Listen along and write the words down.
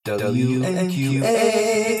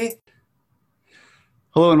WMQA.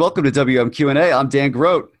 Hello and welcome to WMQ&A. I'm Dan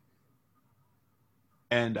Grote.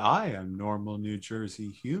 And I am normal New Jersey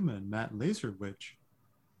human Matt Laserwitch.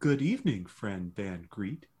 Good evening, friend Dan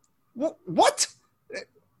Greet. What? Who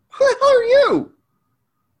the hell are you?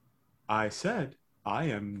 I said I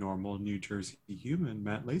am normal New Jersey human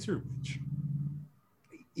Matt Laserwitch.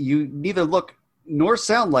 You neither look nor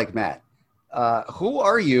sound like Matt. Who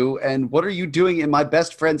are you and what are you doing in my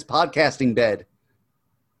best friend's podcasting bed?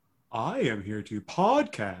 I am here to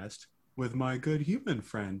podcast with my good human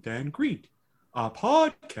friend Dan Greet, a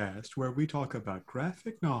podcast where we talk about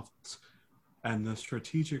graphic novels and the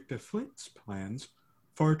strategic defense plans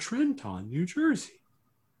for Trenton, New Jersey.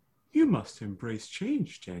 You must embrace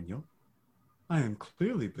change, Daniel. I am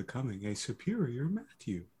clearly becoming a superior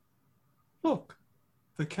Matthew. Look,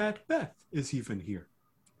 the cat Beth is even here.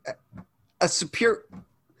 A superior...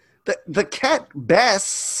 The cat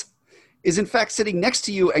Bess is in fact sitting next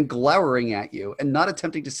to you and glowering at you and not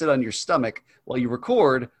attempting to sit on your stomach while you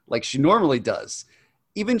record like she normally does.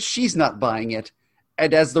 Even she's not buying it.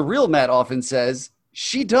 And as the real Matt often says,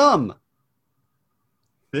 she dumb.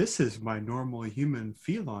 This is my normal human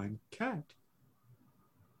feline cat.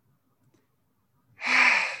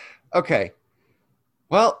 Okay.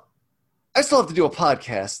 Well, I still have to do a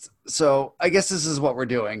podcast, so I guess this is what we're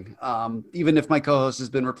doing, even if my co-host has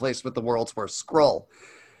been replaced with the world's worst scroll.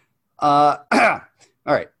 All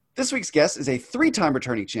right. This week's guest is a three-time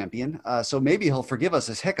returning champion, so maybe he'll forgive us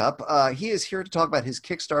his hiccup. He is here to talk about his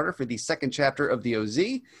Kickstarter for the second chapter of the OZ,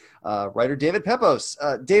 writer David Pepose.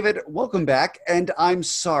 David, welcome back, and I'm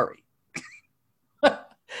sorry.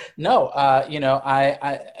 No,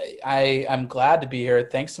 I'm glad to be here.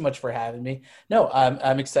 Thanks so much for having me. No,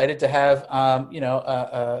 I'm excited to have,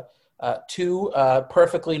 two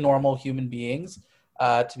perfectly normal human beings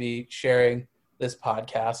to be sharing this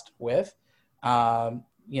podcast with,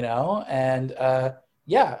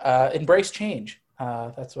 embrace change.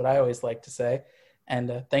 That's what I always like to say.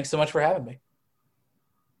 And thanks so much for having me.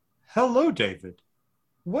 Hello, David.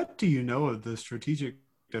 What do you know of the strategic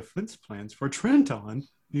defense plans for Trenton,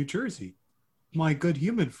 New Jersey? My good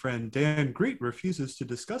human friend Dan Greet refuses to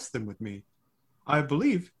discuss them with me. I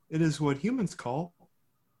believe it is what humans call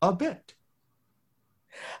a bit.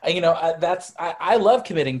 I love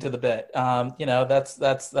committing to the bit. That's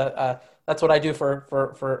what I do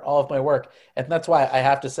for all of my work, and that's why I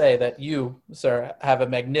have to say that you, sir, have a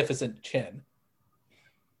magnificent chin.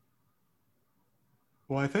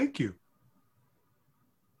 Why, thank you.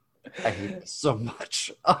 I hate this so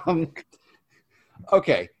much.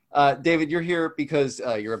 Okay, David, you're here because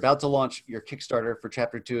you're about to launch your Kickstarter for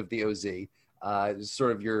Chapter 2 of the OZ.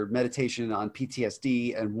 Sort of your meditation on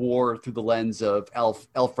PTSD and war through the lens of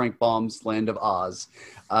L. Frank Baum's Land of Oz.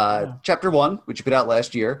 Chapter 1, which you put out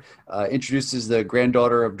last year, introduces the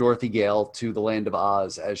granddaughter of Dorothy Gale to the Land of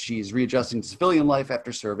Oz as she's readjusting to civilian life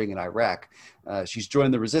after serving in Iraq. She's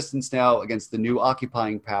joined the resistance now against the new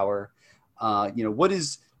occupying power.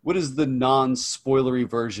 What is the non-spoilery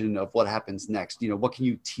version of what happens next? What can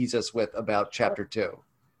you tease us with about Chapter 2?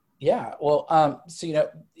 Yeah, well,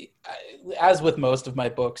 as with most of my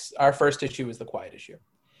books, our first issue is the quiet issue.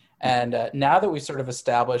 And now that we've sort of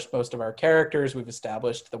established most of our characters, we've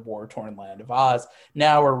established the war-torn Land of Oz,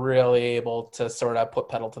 now we're really able to sort of put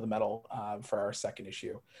pedal to the metal for our second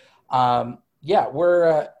issue.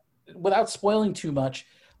 We're, without spoiling too much,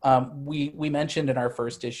 we mentioned in our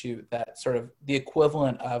first issue that sort of the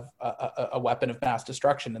equivalent of a weapon of mass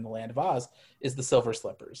destruction in the Land of Oz is the Silver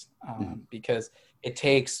Slippers, because it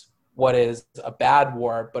takes what is a bad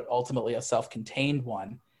war, but ultimately a self-contained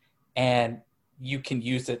one, and you can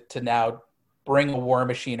use it to now bring a war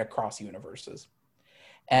machine across universes.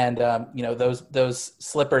 And those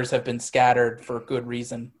slippers have been scattered for good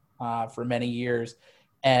reason for many years,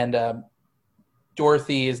 and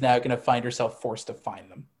Dorothy is now going to find herself forced to find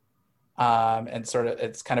them. And sort of,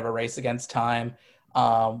 it's kind of a race against time.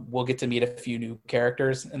 We'll get to meet a few new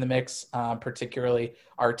characters in the mix, particularly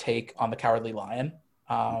our take on the Cowardly Lion,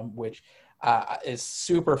 which is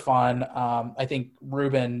super fun. I think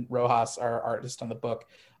Ruben Rojas, our artist on the book,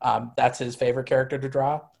 that's his favorite character to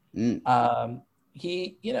draw. There's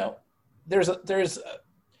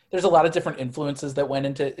a lot of different influences that went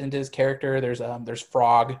into his character. There's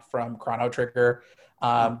Frog from Chrono Trigger,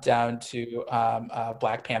 down to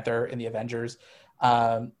Black Panther in the Avengers.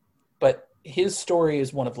 But his story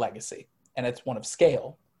is one of legacy, and it's one of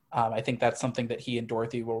scale. I think that's something that he and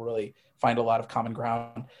Dorothy will really find a lot of common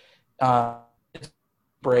ground. It's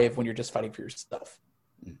brave when you're just fighting for yourself.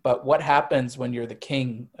 But what happens when you're the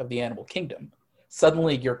king of the animal kingdom?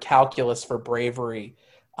 Suddenly your calculus for bravery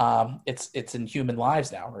It's in human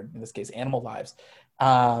lives now, or in this case, animal lives.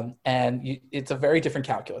 It's a very different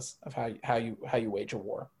calculus of how you wage a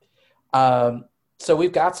war. So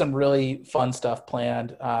we've got some really fun stuff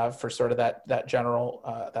planned for sort of that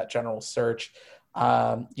general search.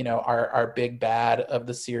 Our big bad of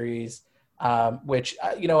the series, which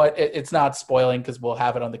it's not spoiling because we'll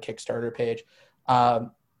have it on the Kickstarter page.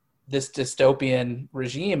 This dystopian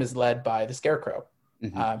regime is led by the Scarecrow.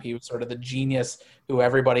 Mm-hmm. He was sort of the genius who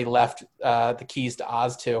everybody left the keys to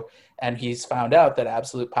Oz to, and he's found out that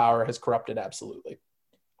absolute power has corrupted absolutely.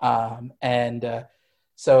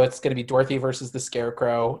 So it's going to be Dorothy versus the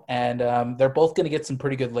Scarecrow, and they're both going to get some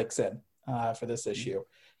pretty good licks in for this issue.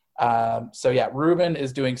 Ruben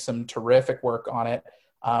is doing some terrific work on it.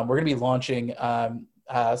 We're going to be launching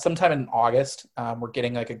sometime in August. We're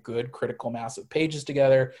getting like a good critical mass of pages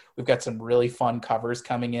together. We've got some really fun covers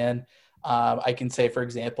coming in. I can say, for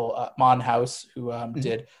example, Mon House, who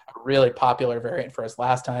did a really popular variant for us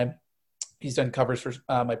last time. He's done covers for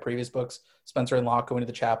my previous books, Spencer and Locke Going to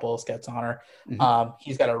the Chapel, Scout's Honor. Mm-hmm.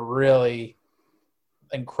 He's got a really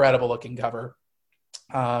incredible looking cover.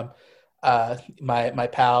 My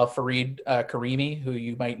pal Fareed Karimi, who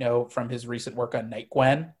you might know from his recent work on Night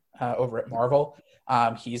Gwen over at Marvel,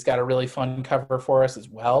 he's got a really fun cover for us as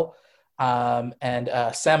well. And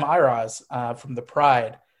Sam Iraz from The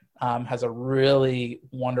Pride has a really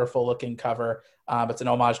wonderful looking cover. It's an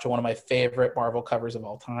homage to one of my favorite Marvel covers of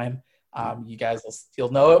all time. You guys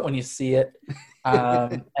you'll know it when you see it.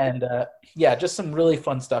 Just some really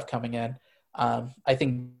fun stuff coming in. I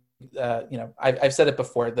think I've said it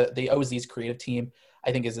before, the OZ's creative team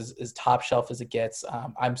I think is as top shelf as it gets.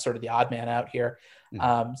 I'm sort of the odd man out here.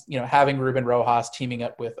 Having Ruben Rojas teaming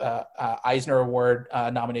up with Eisner Award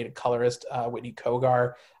nominated colorist Whitney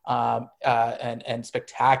Kogar and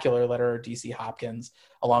spectacular letterer DC Hopkins,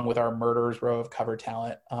 along with our Murderers Row of cover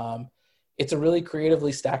talent. It's a really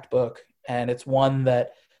creatively stacked book, and it's one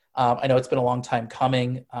that I know it's been a long time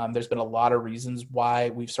coming. There's been a lot of reasons why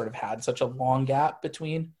we've sort of had such a long gap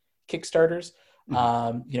between Kickstarters.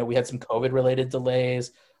 We had some COVID-related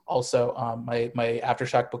delays. Also, my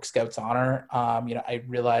Aftershock book, Scout's Honor, I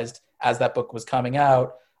realized as that book was coming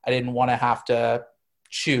out, I didn't want to have to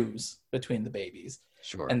choose between the babies.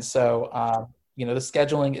 Sure. And so, the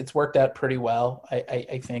scheduling, it's worked out pretty well,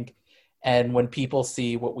 I think. And when people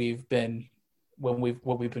see what we've been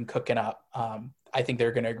cooking up, I think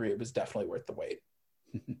they're going to agree it was definitely worth the wait.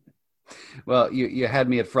 Well, you had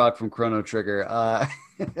me at Frog from Chrono Trigger.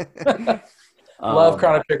 Love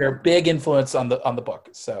Chrono Trigger, big influence on the book.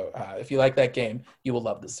 So if you like that game, you will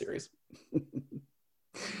love this series.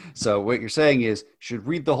 So what you're saying is, should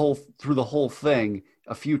read through the whole thing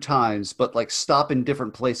a few times, but like stop in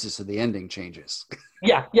different places so the ending changes.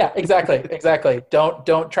 Yeah, exactly.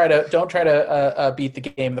 Don't try to beat the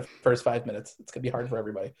game the first 5 minutes. It's gonna be hard for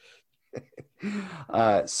everybody.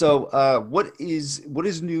 So what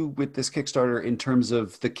is new with this Kickstarter in terms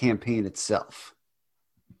of the campaign itself?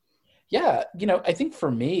 Yeah, I think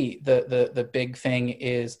for me the big thing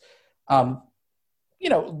is,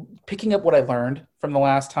 picking up what I learned from the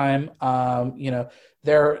last time.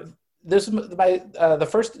 The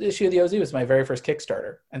first issue of the OZ was my very first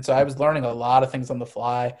Kickstarter. And so I was learning a lot of things on the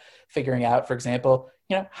fly, figuring out, for example,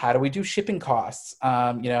 how do we do shipping costs?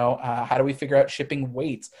 How do we figure out shipping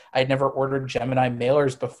weights? I had never ordered Gemini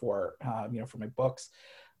mailers before, for my books.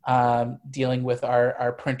 Dealing with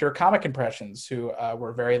our printer Comic Impressions, who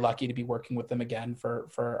we're very lucky to be working with them again for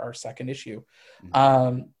our second issue.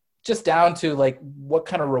 Just down to like, what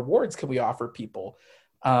kind of rewards can we offer people?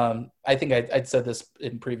 I think I'd said this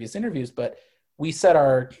in previous interviews, but we set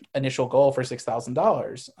our initial goal for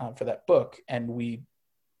 $6,000 for that book, and we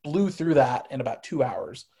blew through that in about 2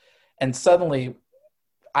 hours. And suddenly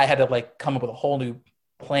I had to like come up with a whole new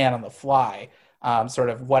plan on the fly. Sort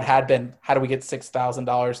of what had been, how do we get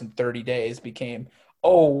 $6,000 in 30 days became,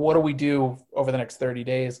 what do we do over the next 30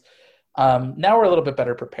 days? Now we're a little bit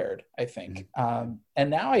better prepared, I think. And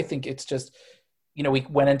now I think it's just, we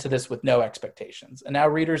went into this with no expectations, and now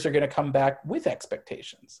readers are going to come back with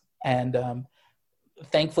expectations. And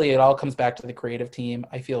thankfully, it all comes back to the creative team.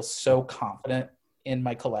 I feel so confident in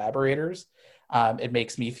my collaborators. It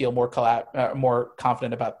makes me feel more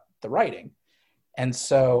confident about the writing. And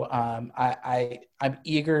so I'm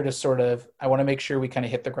eager to I want to make sure we kind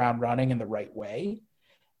of hit the ground running in the right way.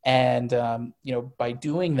 And, by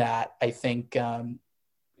doing that, I think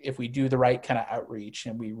if we do the right kind of outreach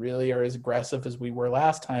and we really are as aggressive as we were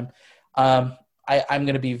last time, I'm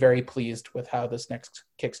going to be very pleased with how this next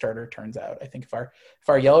Kickstarter turns out. I think if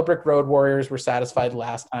our Yellow Brick Road Warriors were satisfied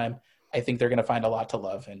last time, I think they're going to find a lot to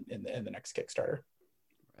love in the next Kickstarter.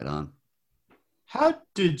 Right on. How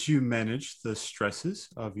did you manage the stresses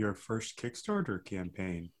of your first Kickstarter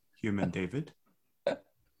campaign, Human David?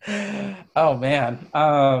 Oh man,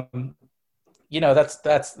 that's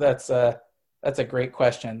a great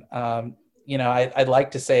question. I'd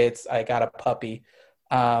like to say I got a puppy,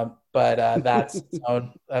 but that's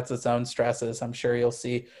its own stresses. I'm sure you'll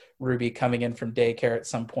see Ruby coming in from daycare at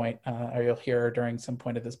some point, or you'll hear her during some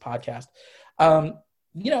point of this podcast. I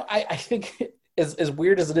think as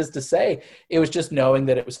weird as it is to say, it was just knowing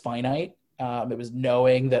that it was finite. It was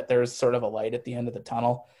knowing that there's sort of a light at the end of the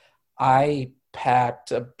tunnel. I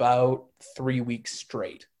packed about 3 weeks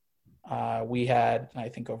straight. We had, I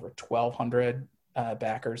think, over 1,200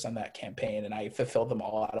 backers on that campaign, and I fulfilled them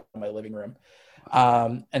all out of my living room.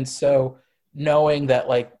 And so knowing that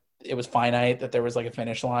like it was finite, that there was like a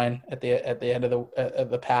finish line at the end of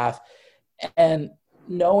the path, and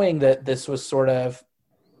knowing that this was sort of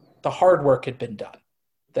the hard work had been done,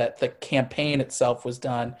 that the campaign itself was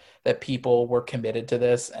done, that people were committed to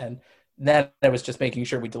this, and then it was just making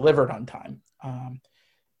sure we delivered on time.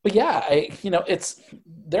 But yeah,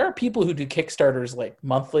 there are people who do Kickstarters like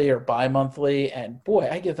monthly or bi-monthly, and boy,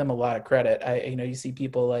 I give them a lot of credit. You see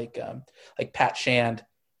people like Pat Shand,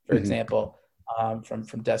 for example,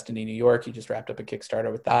 from Destiny New York. He just wrapped up a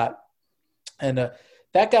Kickstarter with that, and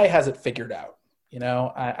that guy has it figured out.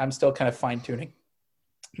 I'm still kind of fine-tuning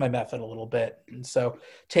my method a little bit, and so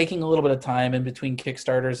taking a little bit of time in between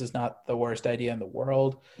Kickstarters is not the worst idea in the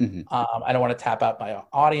world. I don't want to tap out my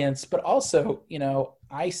audience, but also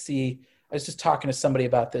I was just talking to somebody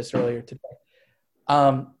about this earlier today.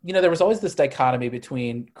 There was always this dichotomy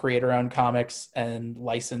between creator-owned comics and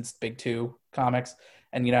licensed big two comics,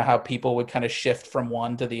 and how people would kind of shift from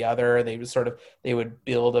one to the other. They would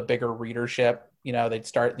build a bigger readership. They'd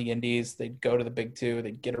start in the indies, they'd go to the big two,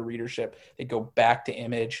 they'd get a readership, they'd go back to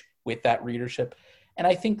Image with that readership. And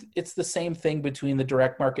I think it's the same thing between the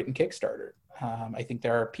direct market and Kickstarter. I think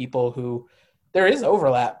there are people who, there is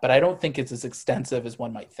overlap, but I don't think it's as extensive as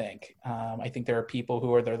one might think. I think there are people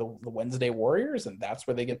who are the Wednesday warriors, and that's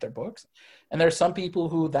where they get their books. And there's some people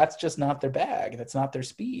who that's just not their bag, that's not their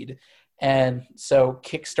speed. And so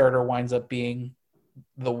Kickstarter winds up being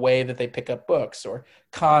the way that they pick up books, or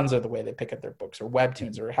cons are the way they pick up their books, or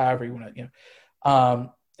webtoons, or however you want to,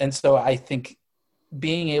 and so I think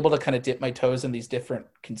being able to kind of dip my toes in these different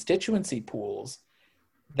constituency pools,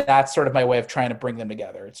 that's sort of my way of trying to bring them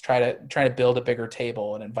together. It's trying to build a bigger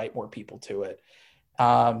table and invite more people to it.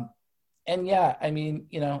 And yeah, I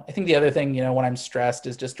think the other thing, when I'm stressed,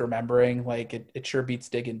 is just remembering like it sure beats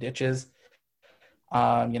digging ditches.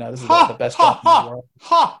 This is the best job in the world.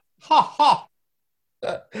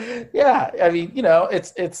 Yeah,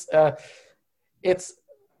 it's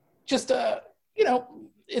just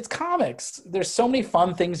it's comics. There's so many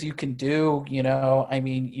fun things you can do. You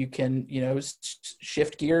can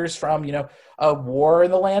shift gears from a war in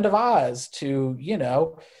the Land of Oz to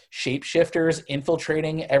shapeshifters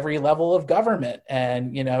infiltrating every level of government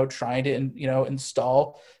and trying to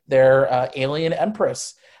install their alien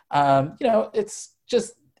empress. It's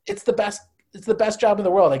the best. It's the best job in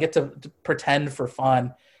the world. I get to pretend for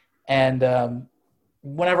fun. And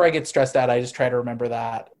whenever I get stressed out, I just try to remember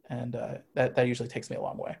that. And that usually takes me a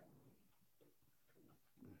long way.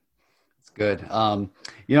 It's good.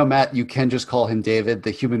 Matt, you can just call him David.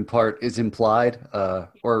 The human part is implied,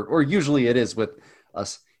 or usually it is with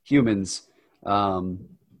us humans. But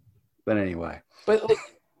anyway. But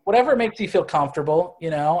whatever makes you feel comfortable,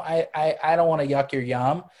 I don't want to yuck your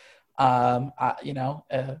yum.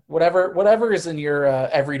 Whatever is in your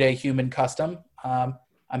everyday human custom,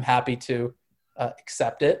 I'm happy to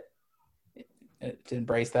accept it, to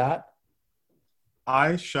embrace that.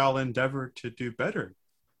 I shall endeavor to do better,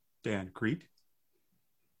 Dan Crete.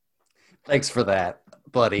 Thanks for that,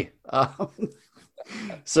 buddy.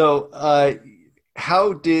 So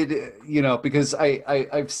how did because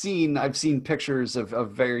I've seen pictures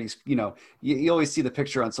of various, you always see the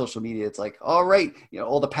picture on social media. It's like, all right,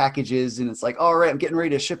 all the packages, and it's like, all right, I'm getting ready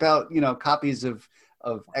to ship out copies of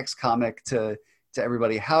X comic to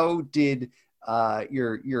everybody. How did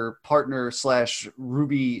your partner /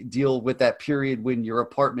 Ruby deal with that period when your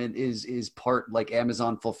apartment is part like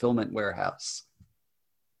Amazon fulfillment warehouse?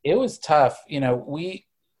 It was tough. We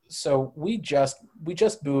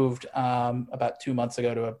just moved about 2 months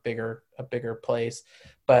ago to a bigger place,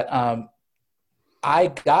 but I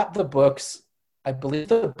got the books. I believe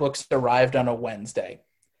the books arrived on a Wednesday,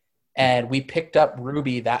 and we picked up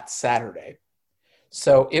Ruby that Saturday.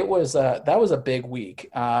 So it was that was a big week.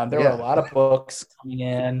 There were a lot of books coming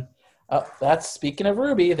in. That's speaking of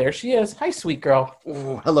Ruby. There she is. Hi, sweet girl.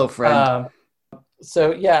 Ooh, hello, friend.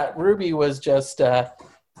 So yeah, Ruby was just.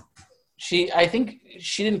 I think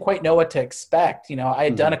she didn't quite know what to expect. You know, I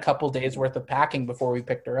had done a couple days worth of packing before we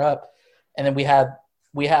picked her up. And then we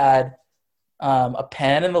had a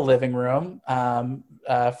pen in the living room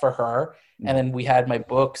for her. And then we had my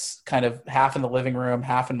books kind of half in the living room,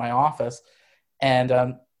 half in my office. And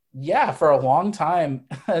for a long time,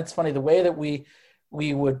 it's funny, the way that we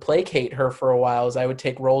would placate her for a while is I would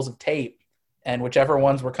take rolls of tape, and whichever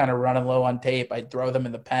ones were kind of running low on tape, I'd throw them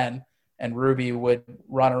in the pen, and Ruby would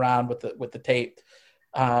run around with the tape.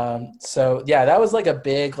 So yeah, that was like a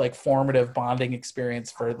big, like, formative bonding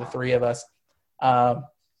experience for the three of us. I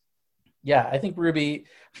think Ruby,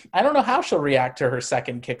 I don't know how she'll react to her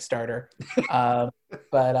second Kickstarter.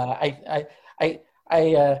 But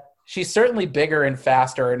she's certainly bigger and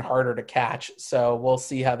faster and harder to catch. So we'll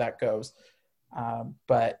see how that goes.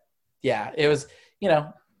 But yeah, it was, you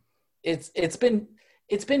know, it's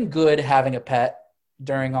been good having a pet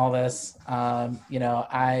during all this. You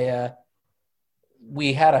know,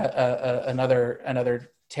 we had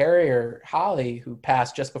another terrier, Holly, who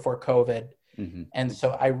passed just before COVID. And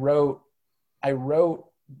so I wrote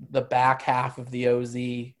the back half of the OZ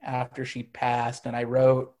after she passed, and I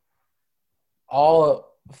wrote all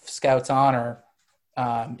of Scout's Honor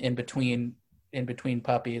in between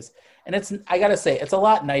puppies. And I gotta say, it's a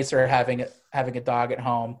lot nicer having a dog at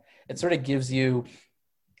home. It sort of gives you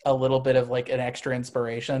a little bit of like an extra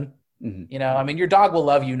inspiration. You know, I mean, your dog will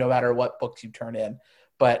love you no matter what books you turn in,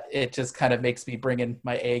 but it just kind of makes me bring in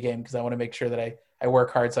my A game, because I want to make sure that I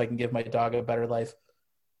work hard so I can give my dog a better life.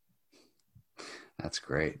 That's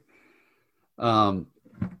great. We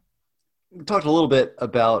talked a little bit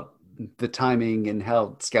about the timing and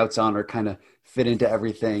how Scout's Honor kind of fit into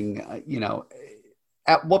everything. You know,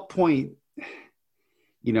 at what point,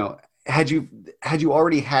 you know, had you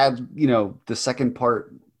already had, you know, the second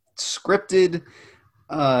part scripted?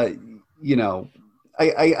 You know,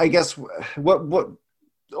 I guess what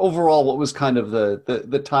overall, what was kind of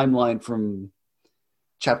the timeline from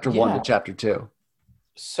chapter 1 to chapter 2?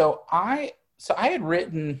 So I had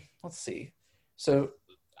written, let's see. So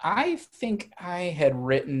I think I had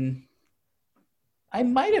originally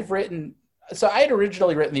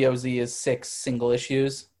written the OZ as 6 single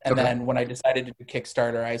issues. And then when I decided to do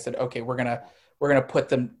Kickstarter, I said, okay, we're going to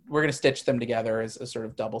stitch them together as sort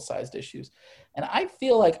of double-sized issues. And I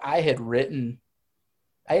feel like I think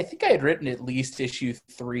I had written at least issue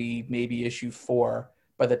 3, maybe issue 4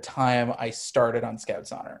 by the time I started on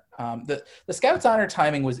Scout's Honor. The Scout's Honor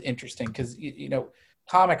timing was interesting because, you know,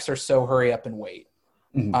 comics are so hurry up and wait.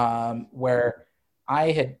 Where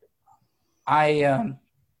I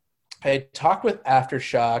had talked with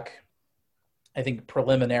Aftershock, I think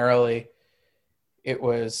preliminarily it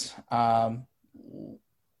was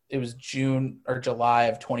June or July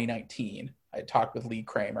of 2019. I talked with Lee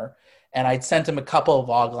Kramer, and I'd sent him a couple of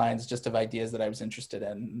log lines just of ideas that I was interested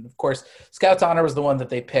in. And of course, Scout's Honor was the one that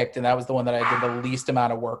they picked, and that was the one that I did the least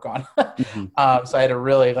amount of work on. So I had to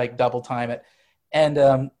really like double time it.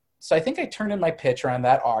 And so I think I turned in my pitch around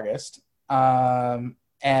that August, and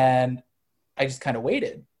I just kind of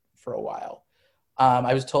waited for a while.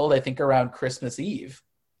 I was told, I think around Christmas Eve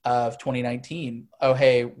of 2019, oh,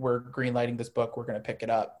 hey, we're greenlighting this book, we're going to pick it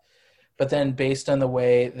up. But then based on the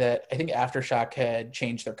way that I think Aftershock had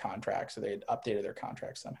changed their contract, so they had updated their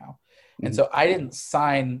contract somehow. And so I didn't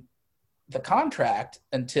sign the contract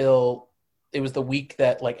until it was the week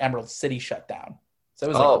that like Emerald City shut down. So it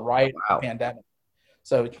was like right after the pandemic.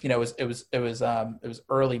 So, you know, it was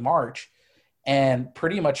early March, and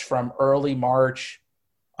pretty much from early March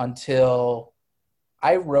until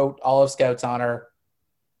I wrote all of Scout's Honor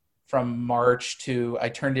from March to I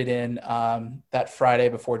turned it in that Friday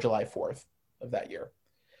before July 4th of that year.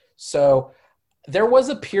 So there was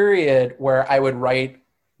a period where I would write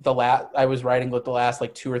I was writing the last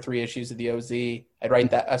like 2 or 3 issues of the OZ. I'd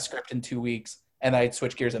write a script in 2 weeks, and I'd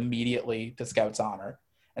switch gears immediately to Scout's Honor.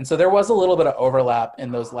 And so there was a little bit of overlap in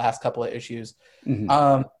those last couple of issues.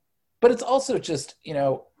 But it's also just, you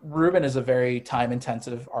know, Ruben is a very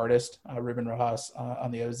time-intensive artist, Ruben Rojas on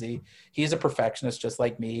the OZ. He's a perfectionist just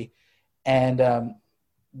like me. And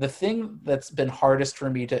the thing that's been hardest for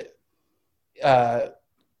me to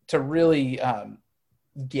really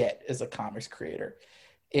get as a comics creator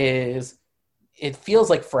is it feels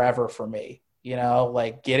like forever for me. You know,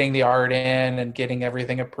 like getting the art in and getting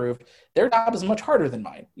everything approved. Their job is much harder than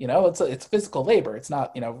mine. You know, it's physical labor. It's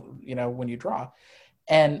not, you know, when you draw.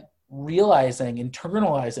 And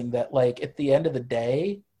internalizing that, like, at the end of the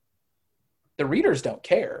day, the readers don't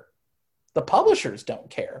care. The publishers don't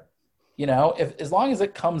care. You know, as long as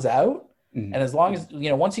it comes out, and as long as, you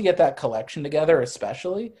know, once you get that collection together,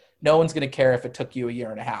 especially, no one's going to care if it took you a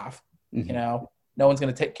year and a half. You know, No one's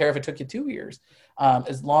going to take care if it took you 2 years.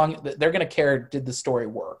 As long they're going to care, did the story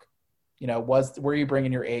work? Were you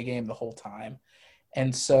bringing your A game the whole time?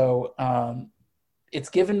 And so it's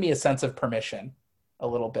given me a sense of permission a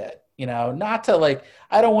little bit, not to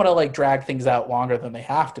I don't want to drag things out longer than they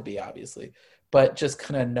have to be, obviously, but just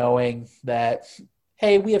kind of knowing that,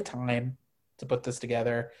 hey, we have time to put this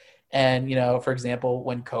together. And, for example,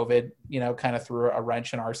 when COVID, kind of threw a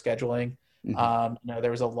wrench in our scheduling,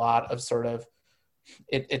 there was a lot of sort of,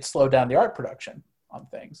 it slowed down the art production on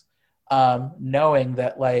things. Knowing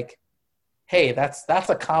that hey, that's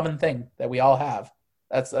a common thing that we all have.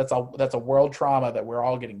 That's a world trauma that we're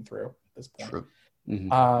all getting through at this point. True.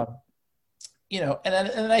 And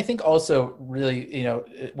I think also really,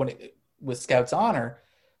 with Scout's Honor,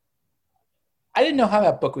 I didn't know how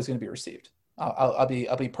that book was going to be received. I'll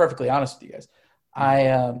be perfectly honest with you guys.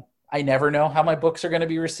 I never know how my books are going to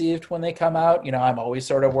be received when they come out. I'm always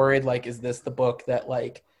sort of worried, is this the book that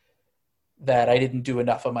that I didn't do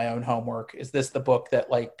enough of my own homework? Is this the book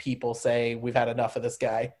that people say we've had enough of this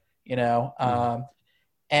guy,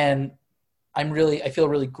 and I feel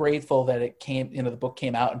really grateful that it came, the book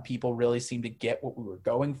came out and people really seemed to get what we were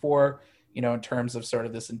going for, in terms of sort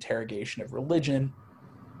of this interrogation of religion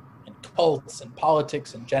and cults and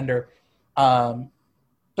politics and gender.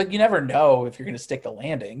 But you never know if you're going to stick the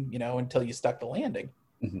landing, until you stuck the landing.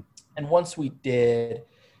 Mm-hmm. And once we did,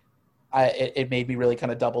 it made me really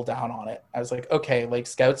kind of double down on it. I was like, okay,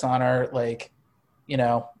 Scout's Honor,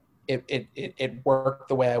 it worked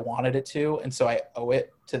the way I wanted it to. And so I owe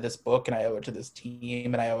it to this book, and I owe it to this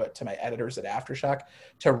team, and I owe it to my editors at Aftershock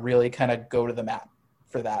to really kind of go to the map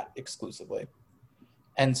for that exclusively.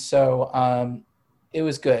 And so it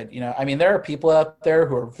was good. There are people out there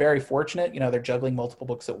who are very fortunate, they're juggling multiple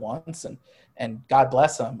books at once, and God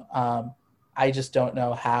bless them. I just don't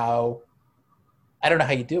know how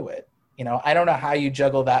you do it. I don't know how you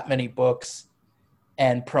juggle that many books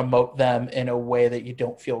and promote them in a way that you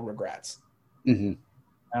don't feel regrets. Mm-hmm.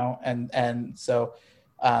 And so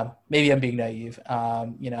maybe I'm being naive,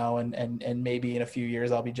 and maybe in a few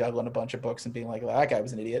years I'll be juggling a bunch of books and being like, well, that guy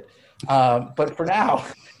was an idiot. But for now,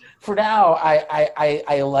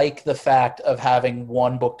 I like the fact of having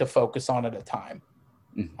one book to focus on at a time.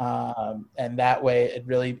 Mm-hmm. And that way it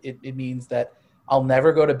really, it means that I'll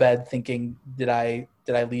never go to bed thinking, did I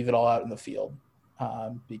leave it all out in the field?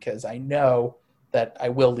 Because I know that I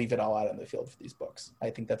will leave it all out in the field for these books. I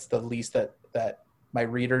think that's the least that my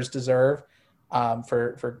readers deserve,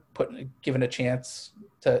 for giving a chance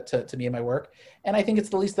to me and my work. And I think it's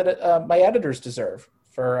the least that my editors deserve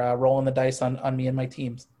for rolling the dice on me and my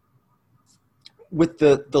teams. With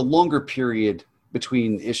the longer period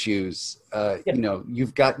between issues,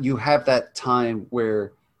 you have that time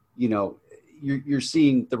where, you're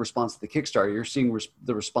seeing the response to the Kickstarter, you're seeing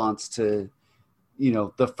the response to,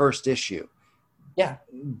 the first issue. Yeah.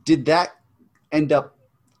 Did that end up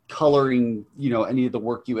coloring, any of the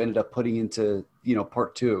work you ended up putting into,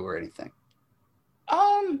 part 2 or anything?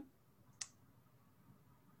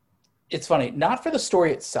 It's funny, not for the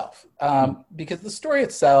story itself, because the story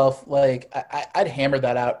itself, I'd hammered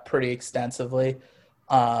that out pretty extensively,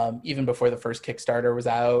 even before the first Kickstarter was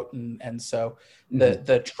out, and so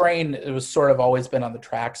the train, it was sort of always been on the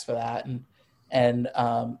tracks for that, and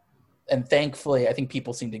thankfully, I think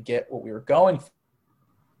people seem to get what we were going for.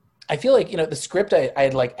 I feel like, the script, I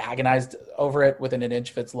had agonized over it within an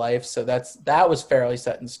inch of its life. So that was fairly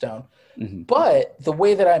set in stone. Mm-hmm. But the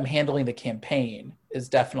way that I'm handling the campaign has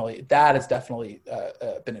definitely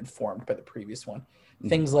been informed by the previous one. Mm-hmm.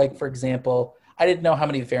 Things like, for example, I didn't know how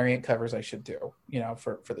many variant covers I should do,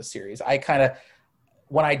 for the series.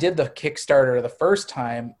 When I did the Kickstarter the first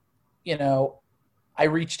time, I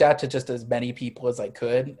reached out to just as many people as I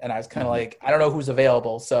could. And I was kind of I don't know who's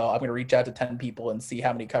available, so I'm going to reach out to 10 people and see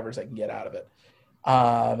how many covers I can get out of it.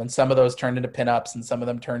 And some of those turned into pinups, and some of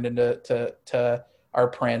them turned into to our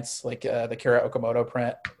prints, the Kira Okamoto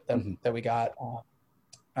print that we got.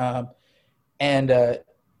 And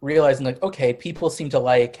realizing okay, people seem to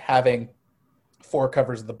like having 4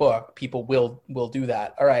 covers of the book. People will do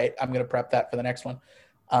that. All right, I'm going to prep that for the next one.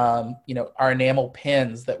 Our enamel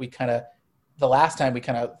pins that we the last time we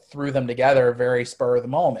kind of threw them together very spur of the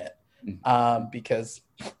moment, because,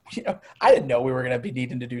 I didn't know we were going to be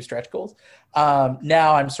needing to do stretch goals.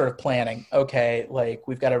 Now I'm sort of planning, okay,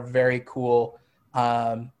 we've got a very cool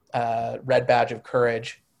red badge of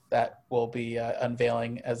courage that we'll be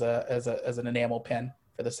unveiling as an enamel pin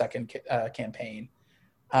for the second campaign.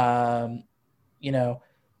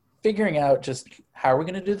 Figuring out just how are we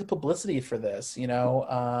going to do the publicity for this?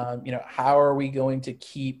 How are we going to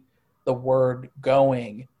keep the word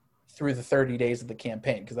going through the 30 days of the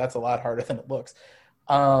campaign, because that's a lot harder than it looks.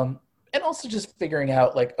 And also just figuring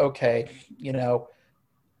out like, okay,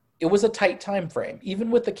 it was a tight time frame.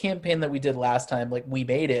 Even with the campaign that we did last time, like we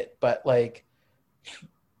made it, but like,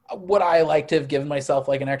 would I like to have given myself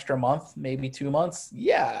like an extra month, maybe 2 months?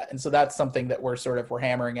 Yeah. And so that's something that we're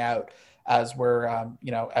hammering out as we're,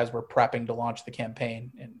 as we're prepping to launch the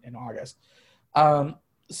campaign in August.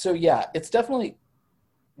 So yeah, it's definitely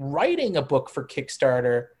writing a book for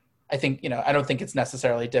Kickstarter. I think, I don't think it's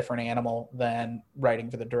necessarily a different animal than writing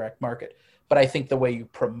for the direct market, but I think the way you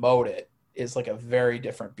promote it is like a very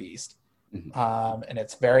different beast. Mm-hmm. And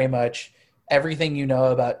it's very much everything you know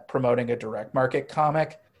about promoting a direct market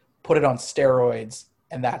comic, put it on steroids,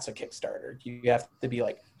 and that's a Kickstarter. You have to be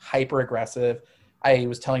like hyper aggressive. I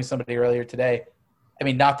was telling somebody earlier today, I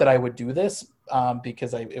mean, not that I would do this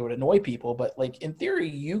because it would annoy people, but like in theory,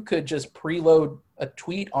 you could just preload a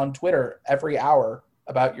tweet on Twitter every hour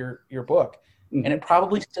about your book, mm-hmm. and it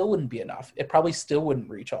probably still wouldn't be enough. It probably still wouldn't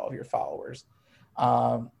reach all of your followers.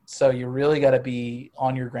 So you really got to be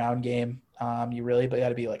on your ground game. You really got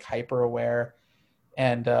to be like hyper aware.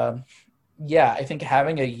 And I think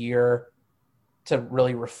having a year to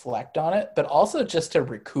really reflect on it, but also just to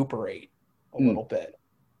recuperate a little bit.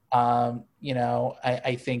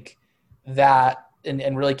 I think that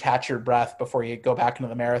and really catch your breath before you go back into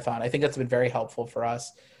the marathon. I think that's been very helpful for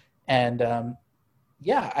us. And I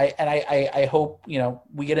hope,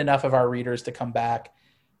 we get enough of our readers to come back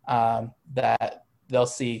that they'll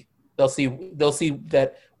see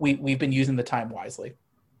that we've been using the time wisely.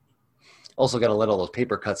 Also got to let all those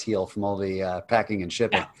paper cuts heal from all the packing and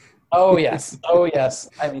shipping. Oh yes.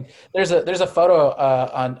 I mean, there's a photo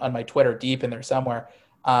on my Twitter, deep in there somewhere,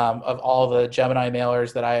 of all the Gemini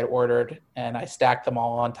mailers that I had ordered, and I stacked them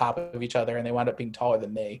all on top of each other, and they wound up being taller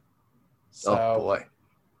than me. So oh boy,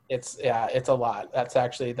 it's a lot. That's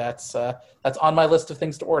on my list of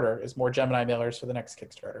things to order, is more Gemini mailers for the next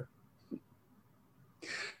Kickstarter.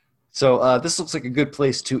 So this looks like a good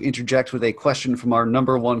place to interject with a question from our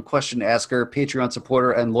number one question asker, Patreon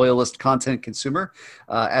supporter, and loyalist content consumer,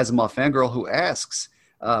 Asimov Fangirl, who asks,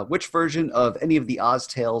 which version of any of the Oz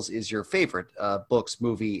tales is your favorite? Books,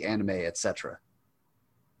 movie, anime, etc.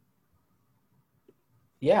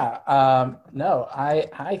 Yeah. No,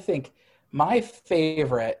 I think my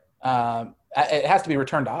favorite, it has to be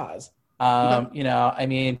Return to Oz. Okay. I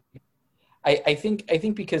mean, I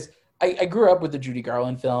think because I grew up with the Judy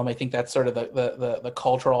Garland film. I think that's sort of the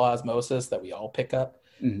cultural osmosis that we all pick up.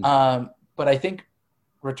 Mm-hmm. But I think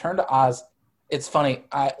Return to Oz, it's funny.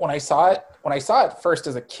 When I saw it first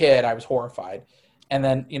as a kid, I was horrified. And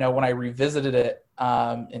then, when I revisited it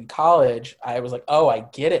in college, I was like, oh, I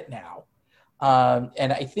get it now.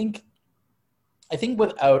 And I think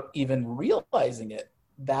without even realizing it,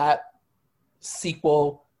 that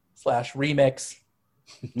sequel / remix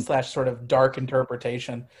 / sort of dark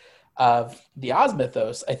interpretation of the Oz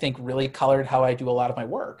mythos, I think really colored how I do a lot of my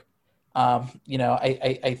work.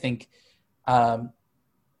 I think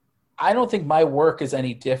I don't think my work is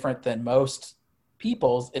any different than most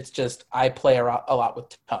people's. It's just I play a lot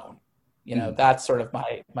with tone. That's sort of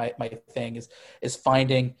my thing is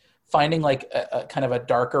finding like a kind of a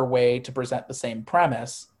darker way to present the same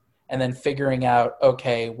premise, and then figuring out,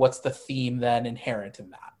 okay, what's the theme then inherent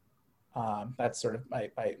in that? That's sort of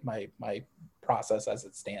my process as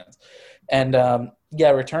it stands. And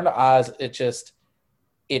Return to Oz,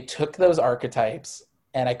 it took those archetypes,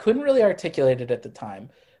 and I couldn't really articulate it at the time,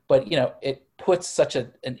 but it puts such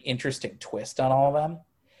an interesting twist on all of them,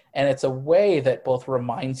 and it's a way that both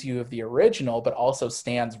reminds you of the original but also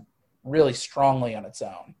stands really strongly on its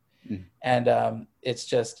own. And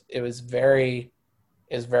it was very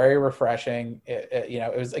refreshing.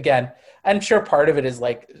 It was, again, I'm sure part of it is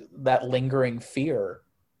like that lingering fear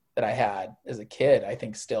that I had as a kid, I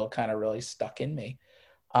think still kind of really stuck in me.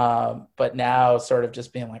 But now sort of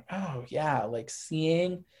just being like, oh yeah, like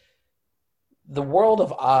seeing the world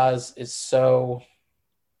of Oz is so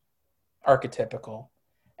archetypical,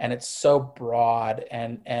 and it's so broad,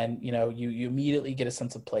 and you immediately get a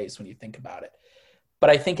sense of place when you think about it. But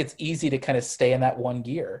I think it's easy to kind of stay in that one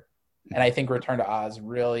gear. And I think Return to Oz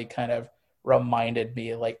really kind of reminded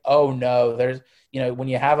me like, oh no, there's, when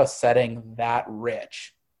you have a setting that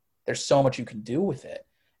rich, there's so much you can do with it,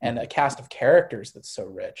 and a cast of characters that's so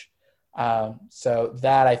rich. So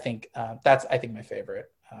that I think that's my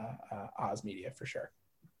favorite Oz media for sure.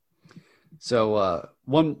 So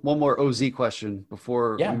one more OZ question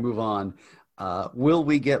before we move on. Will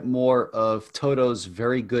we get more of Toto's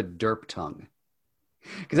very good derp tongue?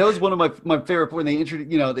 Because that was one of my favorite when they introduced,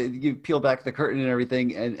 you peel back the curtain and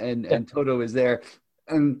everything, and Toto is there.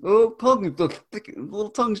 and little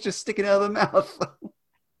tongues just sticking out of the mouth.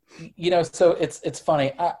 So it's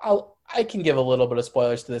funny. I can give a little bit of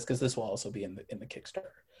spoilers to this because this will also be in the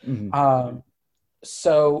Kickstarter. Mm-hmm.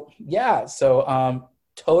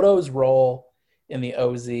 Toto's role in the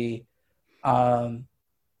OZ,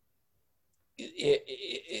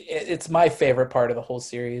 it's my favorite part of the whole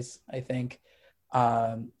series, I think.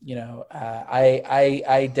 I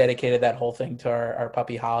dedicated that whole thing to our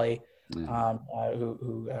puppy Holly,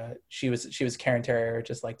 who she was Cairn Terrier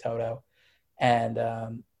just like Toto. And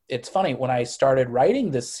it's funny, when I started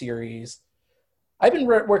writing this series, I've been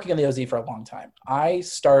working on the OZ for a long time. I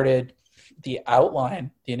started the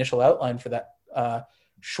initial outline for that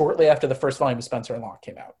shortly after the first volume of Spencer and Locke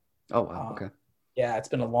came out. Oh, wow. Okay. Yeah, it's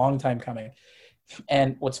been a long time coming.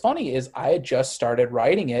 And what's funny is I had just started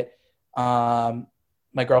writing it. My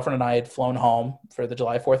girlfriend and I had flown home for the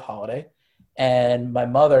July 4th holiday. And my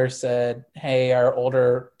mother said, hey, our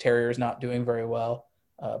older terrier is not doing very well.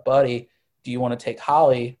 Buddy, do you want to take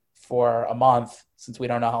Holly for a month, since we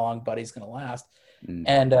don't know how long Buddy's going to last? Mm.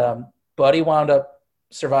 And Buddy wound up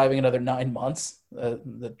surviving another 9 months,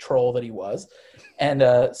 the troll that he was.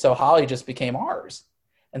 And so Holly just became ours.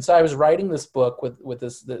 And so I was writing this book with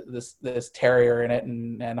this terrier in it,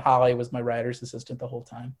 and Holly was my writer's assistant the whole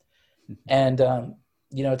time. And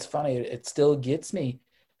it's funny, it still gets me.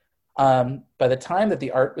 By the time that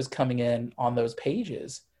the art was coming in on those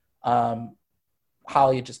pages,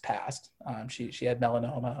 Holly had just passed. She had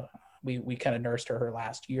melanoma. We kind of nursed her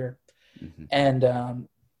last year. Mm-hmm. And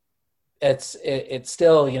it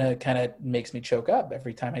still, kind of makes me choke up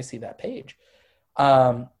every time I see that page.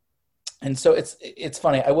 And so it's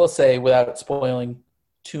funny. I will say, without spoiling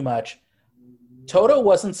too much, Toto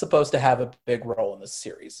wasn't supposed to have a big role in this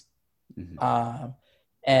series. Mm-hmm.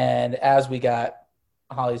 And as we got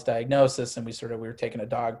Holly's diagnosis and we were taking a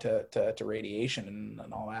dog to radiation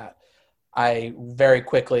and all that, I very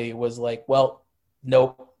quickly was like, well,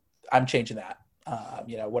 nope, I'm changing that.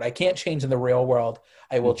 What I can't change in the real world,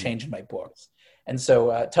 I will mm-hmm. change in my books. And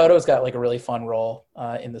so Toto's got like a really fun role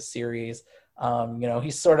in the series.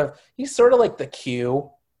 He's sort of like the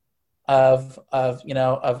Q of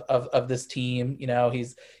this team.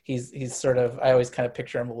 He's sort of, I always kind of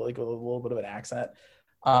picture him like with a little bit of an accent.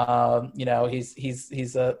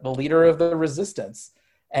 He's the leader of the resistance.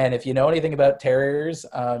 And if you know anything about terriers,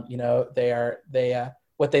 what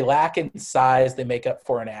they lack in size, they make up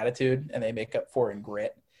for in attitude, and they make up for in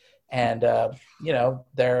grit. And they'll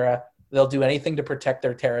do anything to protect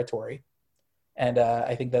their territory. And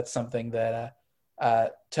I think that's something that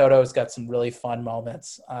Toto's got some really fun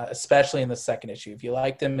moments, especially in the second issue. If you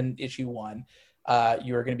liked him in issue 1,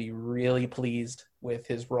 you are going to be really pleased with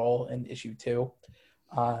his role in issue 2.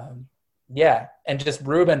 And just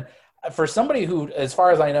Ruben, for somebody who, as far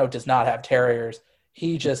as I know, does not have terriers,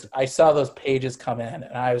 I saw those pages come in,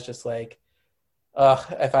 and I was just like,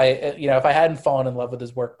 if I hadn't fallen in love with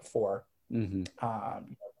his work before, mm-hmm.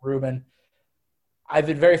 Ruben. I've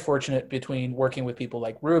been very fortunate between working with people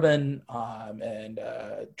like Ruben and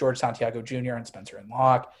George Santiago Jr. on Spencer and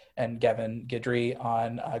Locke, and Gavin Guidry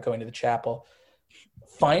on Going to the Chapel.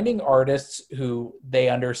 Finding artists who they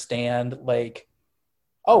understand, like,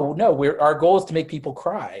 oh no, our goal is to make people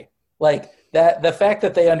cry. Like that, the fact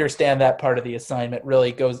that they understand that part of the assignment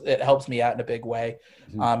really it helps me out in a big way,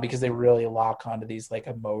 mm-hmm. Because they really lock onto these like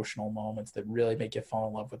emotional moments that really make you fall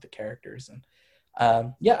in love with the characters. And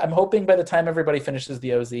I'm hoping by the time everybody finishes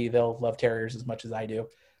the OZ, they'll love terriers as much as I do.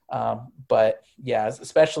 But yeah,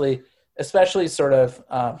 especially sort of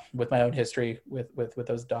with my own history with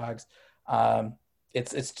those dogs,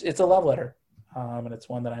 it's a love letter, and it's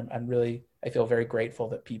one that I feel very grateful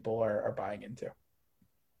that people are buying into.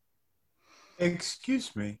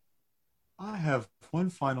 Excuse me, I have one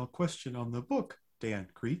final question on the book, Dan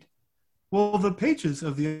Crete. Will the pages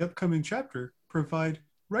of the upcoming chapter provide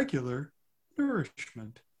regular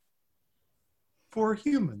nourishment for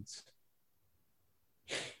humans?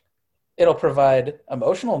 It'll provide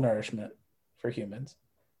emotional nourishment for humans.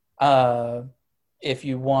 If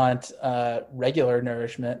you want regular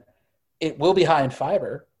nourishment, it will be high in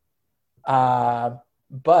fiber. But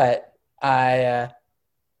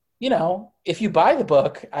if you buy the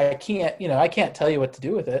book, I can't tell you what to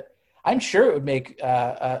do with it. I'm sure it would make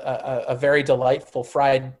a very delightful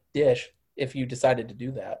fried dish if you decided to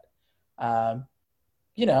do that.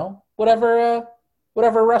 Whatever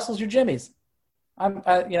rustles your jimmies.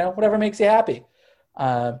 Whatever makes you happy.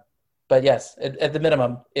 But yes, at the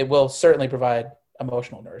minimum, it will certainly provide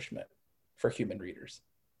emotional nourishment for human readers.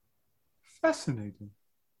 Fascinating.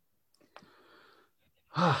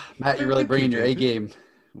 Matt, you're really bringing your A game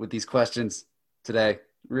with these questions today.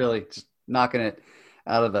 Really, just knocking it.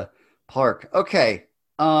 out of the park. Okay.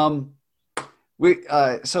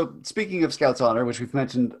 So speaking of Scouts Honor, which we've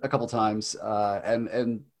mentioned a couple times,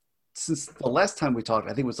 and since the last time we talked, I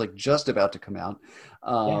think it was like just about to come out.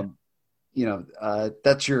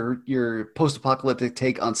 That's your post-apocalyptic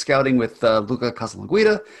take on scouting with Luca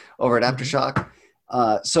Casalanguida over at Aftershock.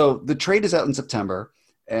 So the trade is out in September,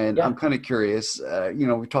 and I'm kind of curious.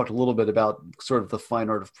 We talked a little bit about sort of the fine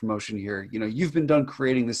art of promotion here. You've been done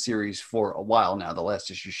creating this series for a while now. The last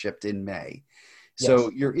issue shipped in May. So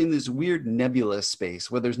you're in this weird nebulous space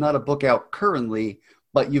where there's not a book out currently,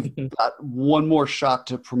 but you've got one more shot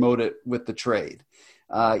to promote it with the trade.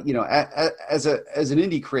 As an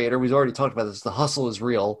indie creator, we've already talked about this. The hustle is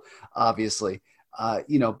real, obviously. But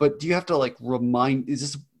do you have to is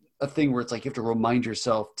this a thing where it's like you have to remind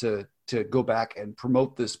yourself to go back and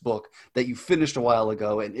promote this book that you finished a while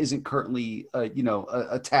ago and isn't currently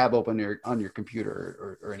a tab open on your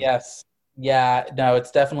computer or anything? Yes. Yeah, no,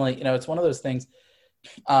 it's definitely, it's one of those things.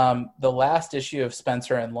 The last issue of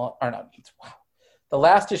the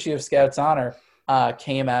last issue of Scouts Honor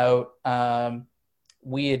came out.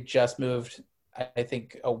 We had just moved, I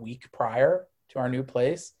think, a week prior to our new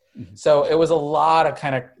place. So it was a lot of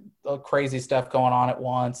kind of crazy stuff going on at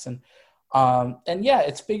once. And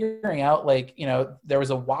it's figuring out there was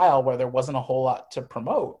a while where there wasn't a whole lot to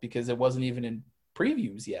promote because it wasn't even in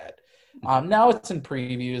previews yet. Now it's in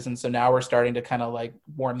previews. And so now we're starting to kind of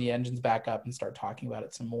warm the engines back up and start talking about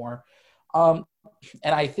it some more. And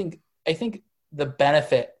I think the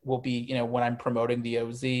benefit will be, when I'm promoting the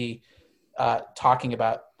OZ, talking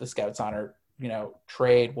about the Scouts Honor,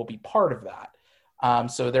 trade will be part of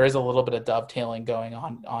that. So there is a little bit of dovetailing going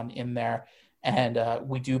on in there. And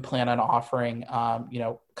we do plan on offering,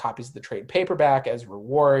 copies of the trade paperback as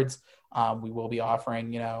rewards. We will be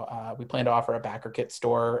offering, we plan to offer a backer kit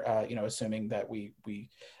store, assuming that we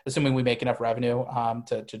make enough revenue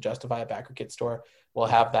to justify a backer kit store. We'll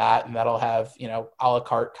have that, and that'll have, a la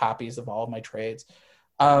carte copies of all of my trades.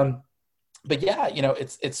 But yeah,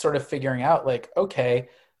 it's sort of figuring out okay,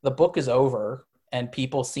 the book is over and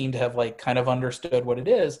people seem to have kind of understood what it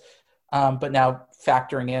is. But now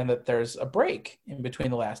factoring in that there's a break in between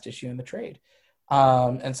the last issue and the trade.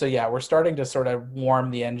 And so, yeah, we're starting to sort of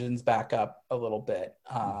warm the engines back up a little bit.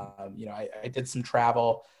 I did some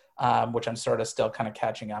travel, which I'm sort of still kind of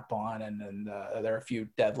catching up on. And then there are a few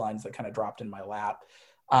deadlines that kind of dropped in my lap.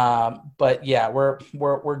 But yeah,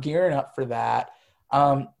 we're gearing up for that.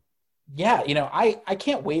 I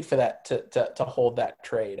can't wait for that to hold that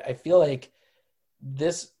trade. I feel like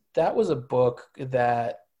that was a book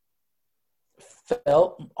that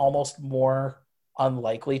felt almost more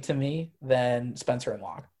unlikely to me than Spencer and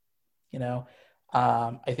Locke.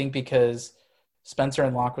 I think because Spencer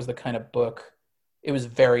and Locke was the kind of book, it was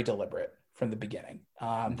very deliberate from the beginning.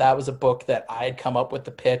 That was a book that I had come up with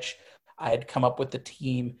the pitch, I had come up with the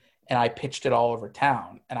team, and I pitched it all over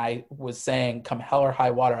town. And I was saying, come hell or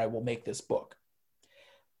high water, I will make this book.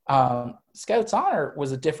 Scouts Honor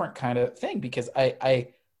was a different kind of thing because I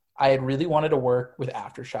had really wanted to work with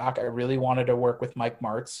Aftershock. I really wanted to work with Mike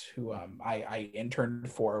Martz, who I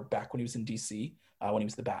interned for back when he was in DC, when he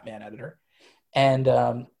was the Batman editor. And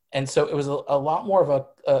so it was a lot more of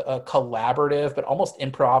a collaborative, but almost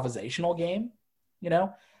improvisational game,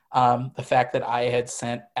 the fact that I had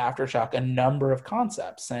sent Aftershock a number of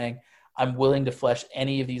concepts saying, I'm willing to flesh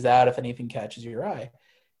any of these out if anything catches your eye.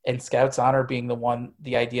 And Scouts Honor being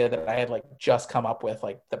the idea that I had just come up with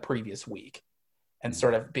the previous week. And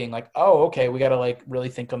sort of being oh, okay, we got to really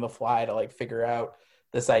think on the fly to figure out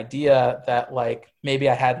this idea that maybe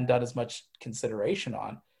I hadn't done as much consideration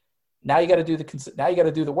on. Now you got to do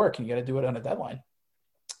the work, and you got to do it on a deadline.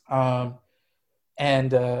 I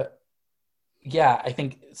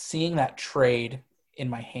think seeing that trade in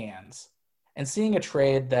my hands and seeing a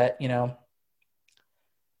trade that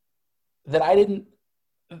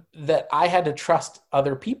that I had to trust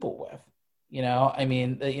other people with.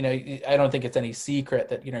 I don't think it's any secret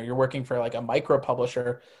that, you're working for a micro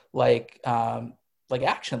publisher like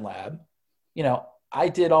Action Lab. I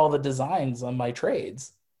did all the designs on my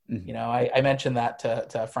trades. Mm-hmm. I mentioned that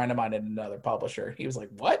to a friend of mine at another publisher. He was like,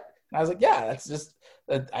 what? And I was like, yeah, that's just,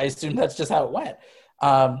 I assume that's just how it went.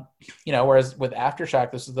 Whereas with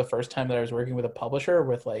Aftershock, this is the first time that I was working with a publisher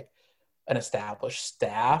with an established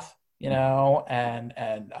staff, and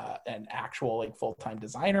actual full-time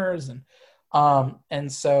designers.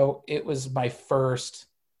 And so it was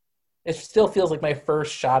it still feels like my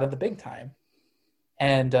first shot at the big time,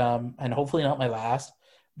 and hopefully not my last,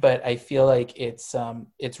 but I feel like it's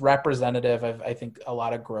representative of, I think, a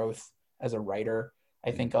lot of growth as a writer. I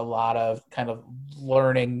think a lot of kind of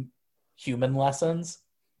learning human lessons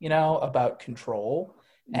about control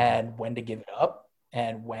and when to give it up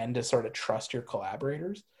and when to sort of trust your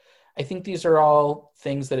collaborators. I think these are all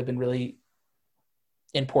things that have been really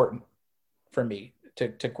important for me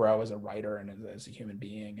to grow as a writer and as a human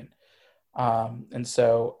being. And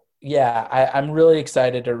so, yeah, I'm really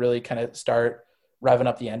excited to really kind of start revving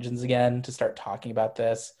up the engines again, to start talking about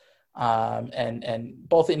this, and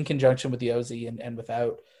both in conjunction with the OZ and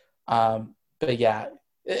without. But yeah,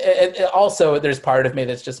 it also, there's part of me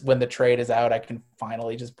that's just, when the trade is out, I can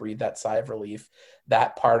finally just breathe that sigh of relief.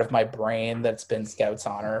 That part of my brain that's been Scout's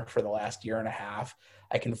Honor for the last year and a half,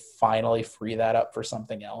 I can finally free that up for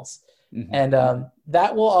something else. Mm-hmm. And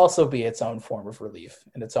that will also be its own form of relief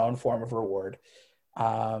and its own form of reward.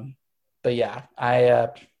 But yeah,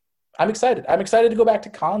 I'm excited. I'm excited to go back to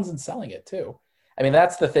cons and selling it too. I mean,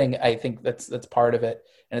 that's the thing. I think that's part of it.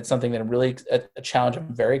 And it's something that I'm really, a challenge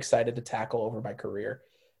I'm very excited to tackle over my career.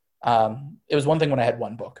 It was one thing when I had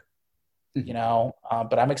one book,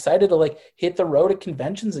 but I'm excited to like hit the road at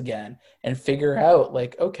conventions again and figure out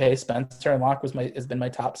like, okay, Spencer and Locke has been my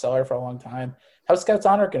top seller for a long time. How's Scout's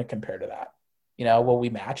Honor going to compare to that? Will we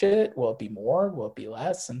match it? Will it be more? Will it be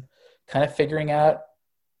less? And kind of figuring out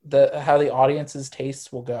how the audience's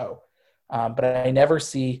tastes will go. But I never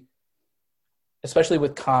see, especially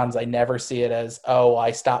with cons, I never see it as, oh,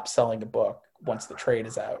 I stopped selling a book once the trade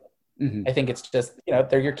is out. Mm-hmm. I think it's just,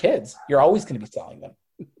 they're your kids. You're always going to be selling them.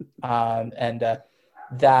 And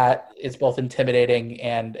that is both intimidating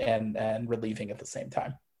and relieving at the same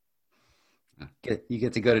time. You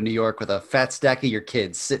get to go to New York with a fat stack of your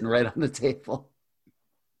kids sitting right on the table.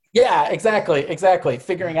 Yeah, exactly.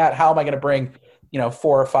 Figuring out how am I going to bring, 4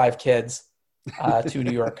 or 5 kids to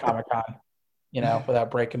New York Comic Con,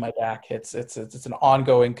 without breaking my back. It's an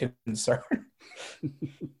ongoing concern.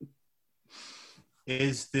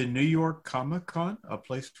 Is the New York Comic Con a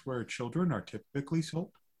place where children are typically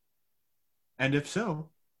sold? And if so,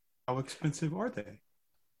 how expensive are they?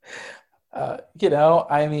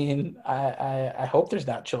 I mean, I hope there's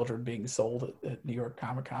not children being sold at New York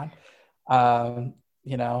Comic Con.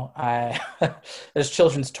 There's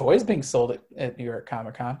children's toys being sold at New York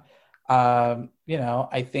Comic Con.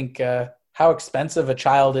 I think how expensive a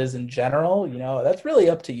child is in general, that's really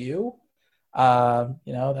up to you.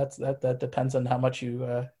 That depends on how much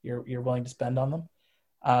you're willing to spend on them.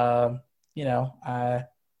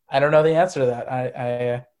 I don't know the answer to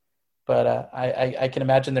that. But I can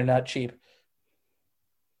imagine they're not cheap.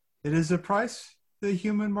 It is a price the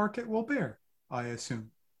human market will bear, I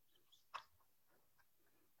assume.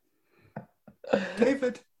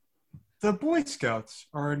 David, the Boy Scouts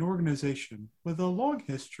are an organization with a long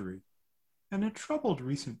history and a troubled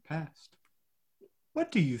recent past.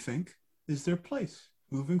 What do you think is their place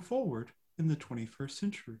moving forward in the 21st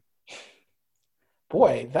century?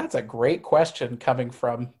 Boy, that's a great question coming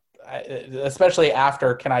from, especially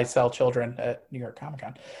after Can I Sell Children at New York Comic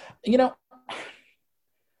Con.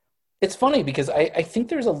 It's funny because I think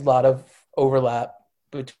there's a lot of overlap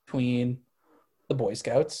between the Boy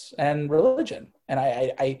Scouts and religion. And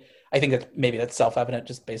I think that maybe that's self-evident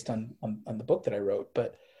just based on the book that I wrote.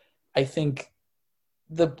 But I think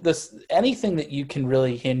anything that you can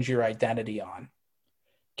really hinge your identity on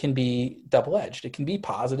can be double-edged. It can be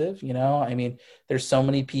positive, I mean, there's so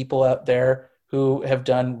many people out there who have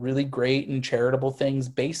done really great and charitable things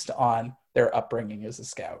based on their upbringing as a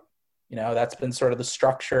scout. That's been sort of the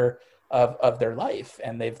structure of their life.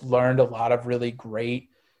 And they've learned a lot of really great,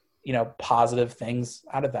 positive things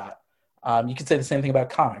out of that. You could say the same thing about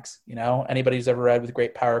comics. Anybody who's ever read With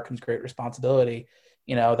Great Power Comes Great Responsibility,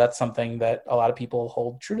 that's something that a lot of people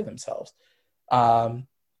hold true to themselves.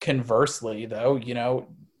 Conversely, though,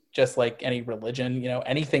 just like any religion,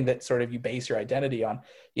 anything that sort of you base your identity on,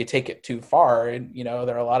 you take it too far. And,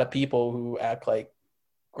 there are a lot of people who act like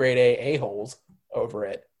grade A-holes over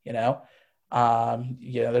it,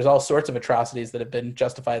 there's all sorts of atrocities that have been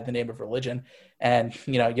justified in the name of religion. And,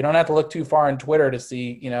 you don't have to look too far on Twitter to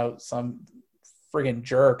see, some friggin'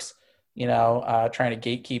 jerks, trying to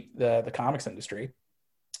gatekeep the comics industry.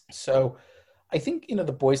 So I think,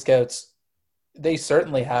 the Boy Scouts, they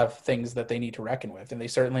certainly have things that they need to reckon with, and they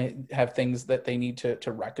certainly have things that they need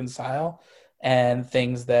to reconcile, and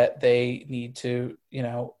things that they need to,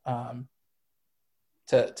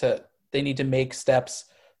 they need to make steps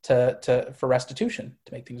for restitution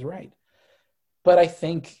to make things right. But I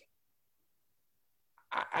think,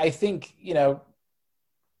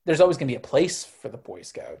 there's always going to be a place for the Boy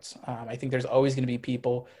Scouts. I think there's always going to be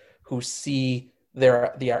people who see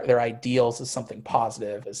their ideals as something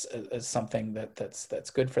positive, as something that's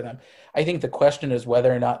good for them. I think the question is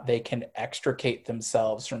whether or not they can extricate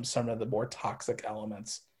themselves from some of the more toxic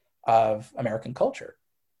elements of American culture.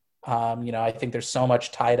 I think there's so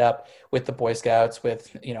much tied up with the Boy Scouts,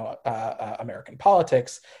 with American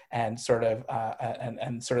politics, and sort of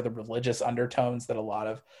and sort of the religious undertones that a lot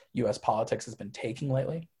of U.S. politics has been taking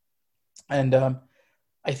lately. And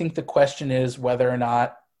I think the question is whether or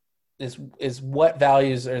not is what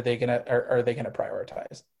values are they gonna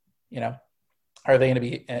prioritize? Are they going to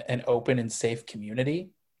be an open and safe community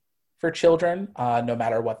for children, no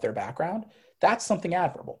matter what their background? That's something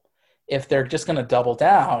admirable. If they're just going to double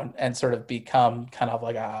down and sort of become kind of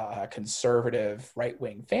like a conservative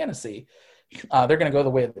right-wing fantasy, they're going to go the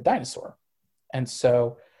way of the dinosaur. And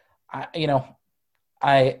so, I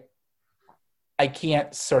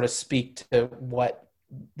can't sort of speak to what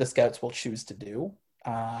the Scouts will choose to do.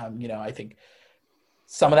 I think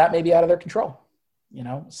some of that may be out of their control.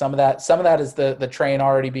 Some of that is the train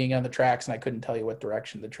already being on the tracks, and I couldn't tell you what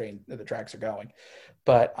direction the tracks are going.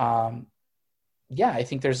 But I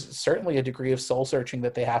think there's certainly a degree of soul searching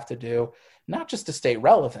that they have to do, not just to stay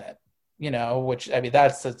relevant, which, I mean,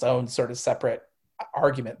 that's its own sort of separate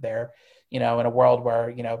argument there, in a world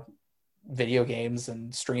where, video games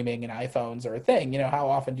and streaming and iPhones are a thing. How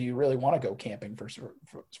often do you really want to go camping for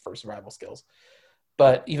survival skills?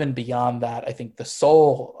 But even beyond that, I think the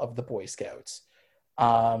soul of the Boy Scouts,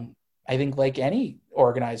 I think like any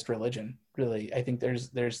organized religion, really, I think there's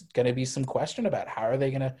going to be some question about how are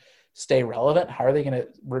they going to stay relevant? How are they going to,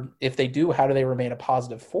 if they do, how do they remain a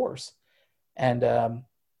positive force? And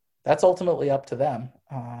that's ultimately up to them,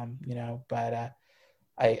 but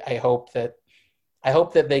I hope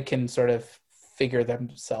that they can sort of figure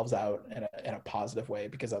themselves out in a positive way,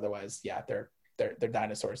 because otherwise, they're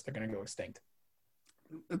dinosaurs. They're going to go extinct.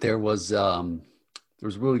 There was a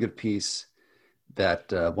really good piece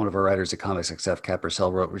that one of our writers at Comics XF, Kat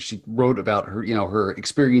Purcell, wrote, where she wrote about her, her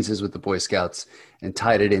experiences with the Boy Scouts and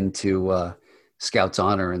tied it into Scouts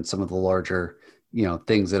Honor and some of the larger,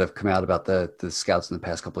 things that have come out about the Scouts in the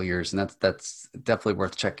past couple of years. And that's definitely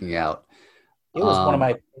worth checking out. It was one of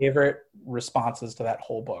my favorite responses to that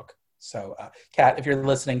whole book. So, Kat, if you're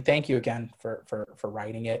listening, thank you again for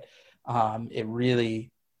writing it. It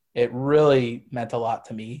really meant a lot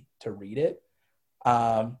to me to read it.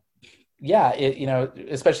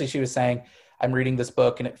 Especially she was saying, I'm reading this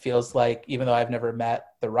book and it feels like, even though I've never met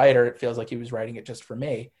the writer, it feels like he was writing it just for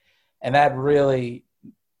me. And that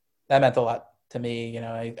meant a lot to me.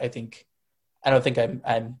 I don't think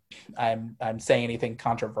I'm saying anything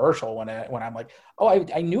controversial when I'm like, oh,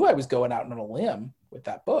 I knew I was going out on a limb with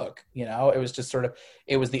that book. It was just sort of,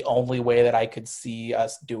 it was the only way that I could see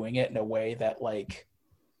us doing it in a way that like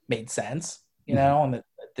made sense, and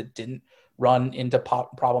that didn't run into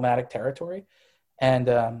problematic territory. And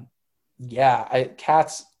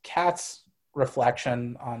Kat's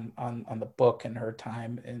reflection on the book and her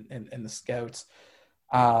time in the Scouts,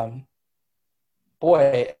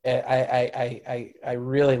 boy, I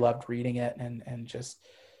really loved reading it and just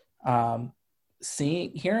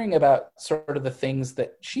hearing about sort of the things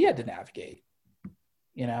that she had to navigate,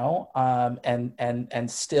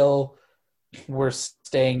 and still were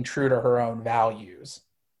staying true to her own values.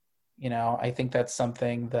 I think that's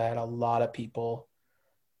something that a lot of people,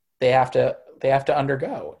 they have to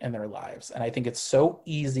undergo in their lives. And I think it's so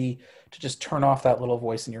easy to just turn off that little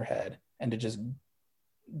voice in your head and to just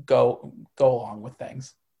go along with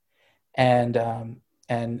things. And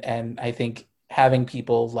I think having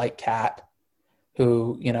people like Kat,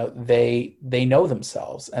 who, they know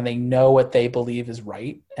themselves and they know what they believe is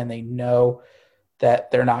right. And they know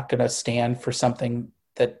that they're not going to stand for something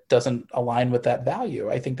that doesn't align with that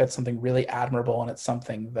value. I think that's something really admirable. And it's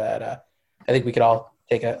something that I think we could all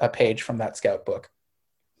take a page from that Scout book.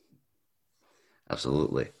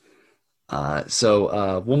 Absolutely.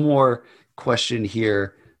 So one more question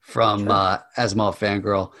here from Asimov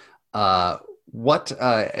Fangirl. What,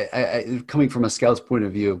 coming from a Scout's point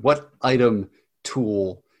of view, what item,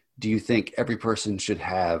 tool do you think every person should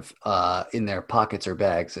have in their pockets or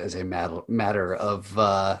bags as a matter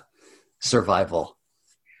of survival?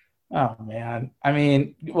 Oh man. I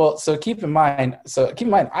mean, well, so keep in mind,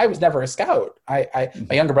 I was never a Scout. My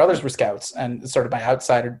younger brothers were Scouts, and sort of my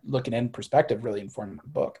outsider looking in perspective really informed the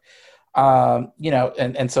book.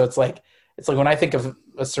 And so it's like when I think of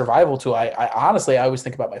a survival tool, I honestly, I always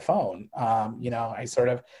think about my phone.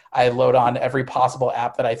 I load on every possible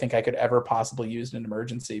app that I think I could ever possibly use in an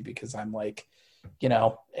emergency, because I'm like,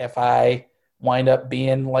 if I wind up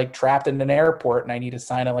being like trapped in an airport and I need to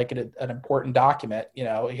sign an important document,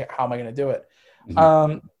 how am I going to do it?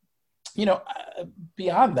 Mm-hmm.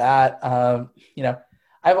 Beyond that,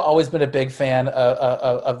 I've always been a big fan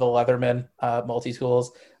of the Leatherman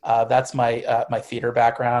multi-tools. That's my theater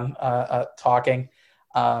background talking.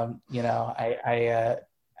 I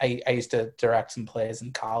I used to direct some plays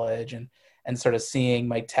in college, and sort of seeing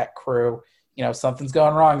my tech crew, something's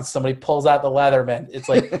going wrong. Somebody pulls out the Leatherman. It's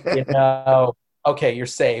like, okay, you're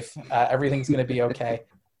safe. Everything's going to be okay.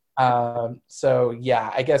 So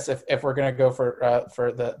yeah, I guess if we're going to go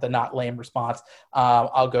for the not lame response,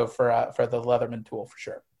 I'll go for the Leatherman tool for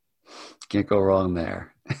sure. Can't go wrong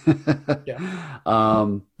there. Yeah.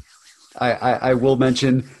 I will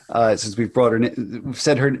mention, since we've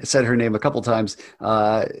said her name a couple times,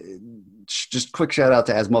 just quick shout out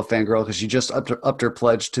to Asmo Fangirl, because she just upped her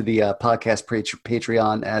pledge to the podcast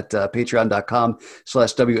Patreon at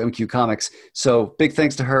patreon.com/WMQ Comics. So big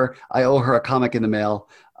thanks to her. I owe her a comic in the mail.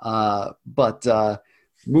 But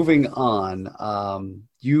moving on,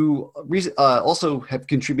 you also have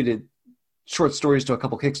contributed short stories to a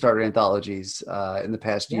couple Kickstarter anthologies in the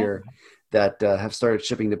past year that have started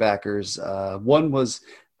shipping to backers. One was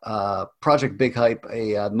Project Big Hype,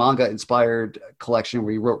 a manga-inspired collection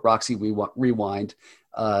where you wrote Roxy Rewind,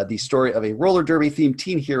 the story of a roller derby themed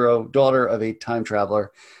teen hero, daughter of a time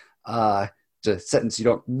traveler. It's a sentence you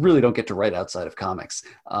don't get to write outside of comics.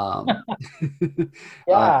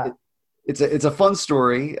 It's a fun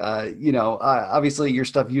story. Obviously your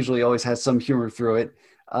stuff usually always has some humor through it.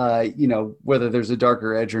 Whether there's a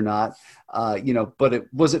darker edge or not. But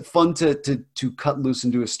was it fun to cut loose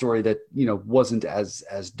and do a story that wasn't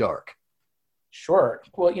as dark? Sure.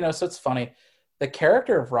 Well, so it's funny. The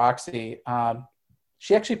character of Roxy,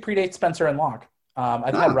 she actually predates Spencer and Locke.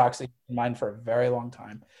 I've had Roxy in mind for a very long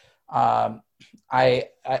time. I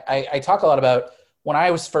talk a lot about when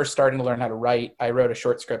I was first starting to learn how to write. I wrote a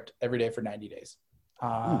short script every day for 90 days,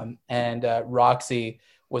 and Roxy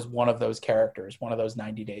was one of those characters, one of those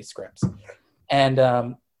 90-day scripts. And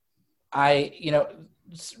writing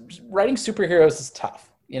superheroes is tough.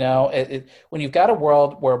 When you've got a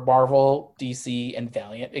world where Marvel, DC, and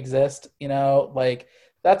Valiant exist,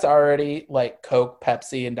 that's already like Coke,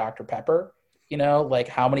 Pepsi, and Dr. Pepper.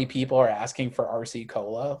 How many people are asking for RC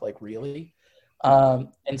Cola? Like, really? And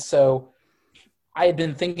so I had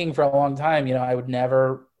been thinking for a long time, I would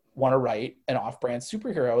never want to write an off-brand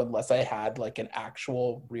superhero unless I had like an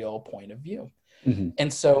actual real point of view. Mm-hmm.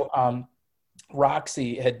 And so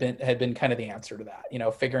Roxy had been kind of the answer to that,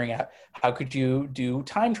 figuring out how could you do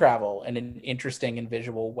time travel in an interesting and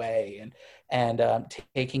visual way, and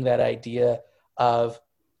taking that idea of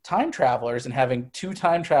time travelers and having two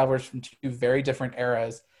time travelers from two very different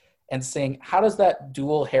eras and saying, how does that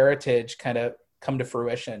dual heritage kind of come to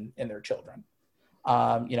fruition in their children?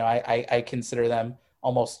 I consider them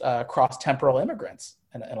almost cross-temporal immigrants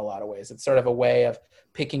in a lot of ways. It's sort of a way of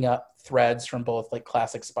picking up threads from both like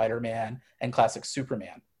classic Spider-Man and classic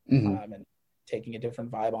Superman, and taking a different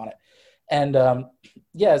vibe on it. And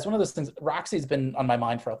it's one of those things. Roxy's been on my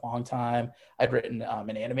mind for a long time. I'd written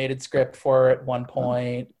an animated script for it at one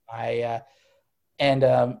point.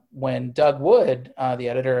 When Doug Wood, the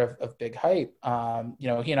editor of Big Hype, he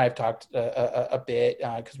and I have talked a bit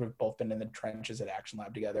because we've both been in the trenches at Action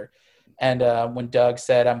Lab together. And when Doug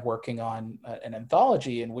said, I'm working on an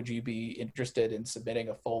anthology and would you be interested in submitting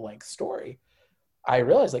a full-length story? I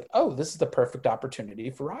realized this is the perfect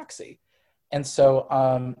opportunity for Roxy. And so,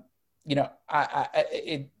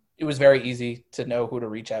 it was very easy to know who to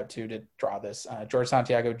reach out to draw this. George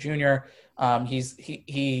Santiago Jr.,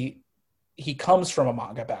 he comes from a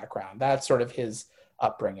manga background. That's sort of his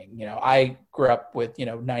upbringing. I grew up with,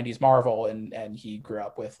 90s Marvel and he grew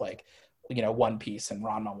up with One Piece and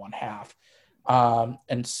Ranma 1/2.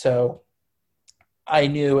 And so I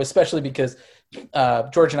knew, especially because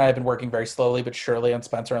George and I have been working very slowly but surely on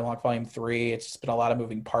Spencer and Locke Volume 3. It's just been a lot of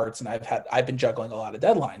moving parts, and I've been juggling a lot of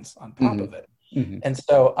deadlines on top of it. Mm-hmm. And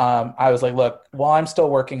so I was like, look, while I'm still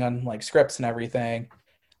working on scripts and everything,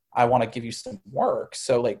 I want to give you some work.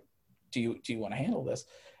 So do you want to handle this?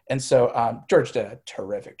 And so George did a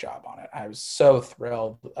terrific job on it. I was so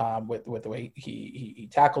thrilled with the way he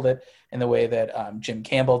tackled it, and the way that Jim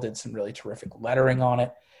Campbell did some really terrific lettering on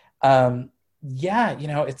it.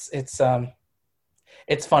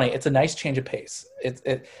 It's funny. It's a nice change of pace.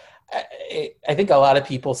 I think a lot of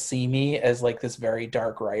people see me as this very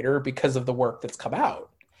dark writer because of the work that's come out.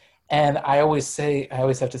 And I always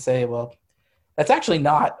have to say, well, that's actually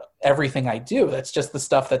not everything I do. That's just the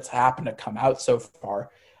stuff that's happened to come out so far.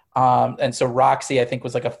 And so Roxy, I think,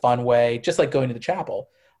 was a fun way, just like going to the chapel,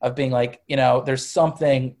 of being there's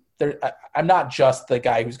something there. I'm not just the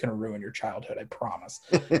guy who's going to ruin your childhood. I promise.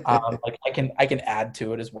 I can add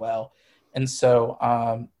to it as well. And so,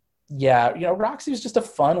 Roxy was just a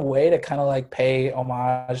fun way to kind of pay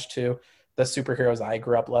homage to the superheroes I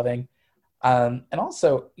grew up loving. And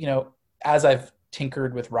also, as I've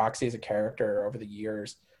tinkered with Roxy as a character over the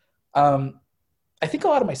years, I think a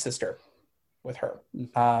lot of my sister with her.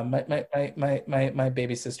 My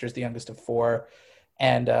baby sister's the youngest of four.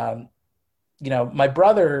 And, one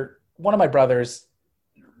of my brothers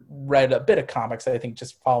read a bit of comics, I think,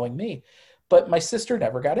 just following me, but my sister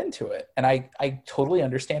never got into it. And I totally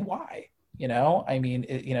understand why,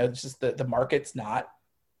 it's just the market's not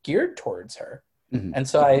geared towards her. Mm-hmm. And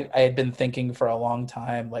so I had been thinking for a long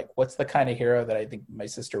time, like, what's the kind of hero that I think my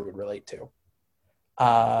sister would relate to?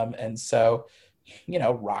 And so,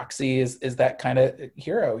 Roxy is that kind of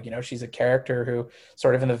hero. She's a character who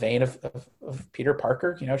sort of in the vein of Peter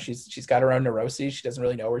Parker. She's got her own neuroses. She doesn't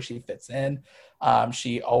really know where she fits in.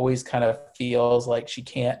 She always kind of feels like she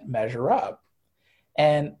can't measure up.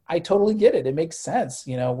 And I totally get it. It makes sense.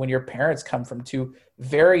 When your parents come from two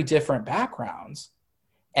very different backgrounds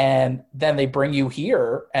and then they bring you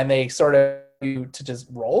here and they sort of you to just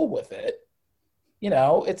roll with it,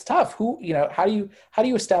 it's tough. How do you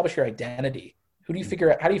establish your identity? How do you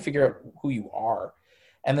figure out who you are?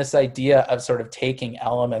 And this idea of sort of taking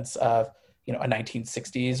elements of, a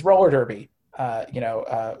 1960s roller derby,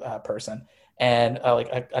 person and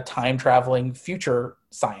like a time traveling future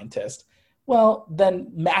scientist. Well,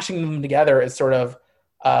 then mashing them together as sort of,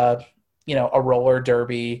 a roller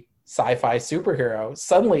derby sci-fi superhero.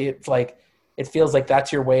 Suddenly it's like, it feels like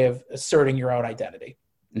that's your way of asserting your own identity.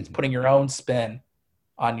 It's putting your own spin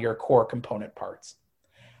on your core component parts.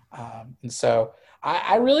 And so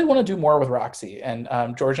I really want to do more with Roxy, and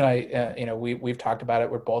George and I, we've talked about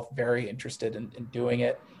it. We're both very interested in doing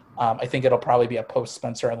it. I think it'll probably be a post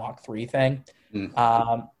Spencer Unlock 3 thing.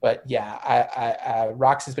 But yeah,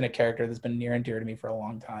 Roxy's been a character that's been near and dear to me for a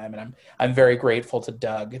long time. And I'm very grateful to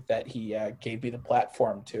Doug that he gave me the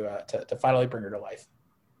platform to finally bring her to life.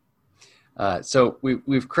 So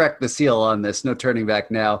we've cracked the seal on this. No turning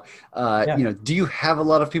back now. Do you have a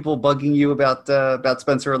lot of people bugging you about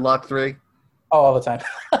Spencer Unlock 3? Oh, all the time.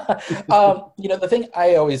 The thing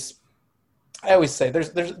I always say,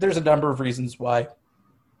 there's a number of reasons why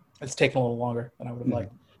it's taken a little longer than I would have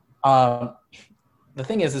liked. The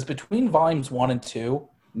thing is between volumes 1 and 2,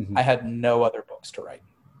 I had no other books to write.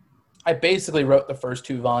 I basically wrote the first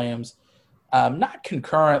 2 volumes, not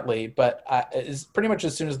concurrently, but is pretty much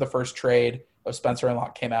as soon as the first trade of Spencer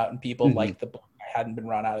Unlock came out and people liked the book. I hadn't been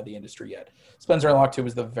run out of the industry yet. Spencer Unlock 2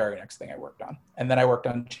 was the very next thing I worked on. And then I worked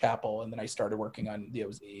on Chapel, and then I started working on the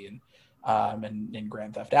OZ and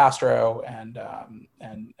Grand Theft Astro and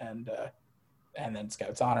then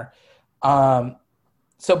Scout's Honor.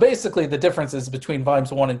 So basically the difference is between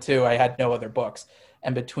volumes 1 and 2, I had no other books.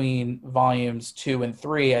 And between volumes 2 and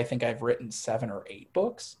 3, I think I've written 7 or 8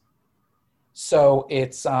 books. So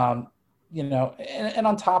it's, and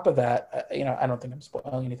on top of that, I don't think I'm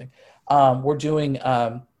spoiling anything. We're doing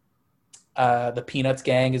the Peanuts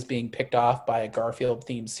gang is being picked off by a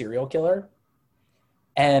Garfield-themed serial killer.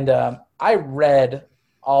 And I read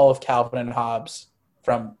all of Calvin and Hobbes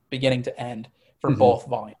from beginning to end for both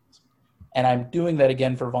volumes. And I'm doing that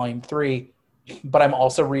again for volume 3, but I'm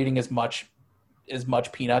also reading as much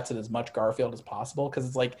Peanuts and as much Garfield as possible, because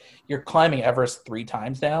it's like you're climbing Everest 3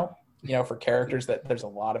 times now. For characters that there's a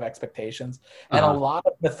lot of expectations and a lot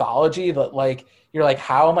of mythology that like, you're like,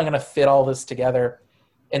 how am I going to fit all this together?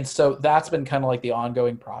 And so that's been kind of like the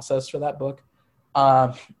ongoing process for that book.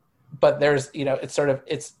 But there's,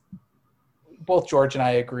 it's both George and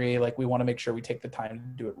I agree. Like we want to make sure we take the time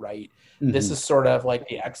to do it right. This is sort of like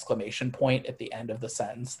the exclamation point at the end of the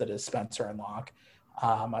sentence that is Spencer Unlock.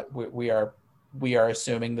 We are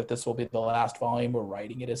assuming that this will be the last volume. We're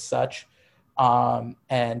writing it as such.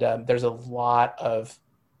 There's a lot of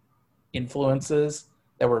influences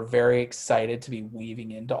that we're very excited to be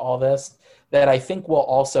weaving into all this that I think will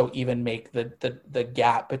also even make the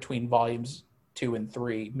gap between volumes 2 and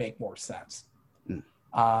 3 make more sense.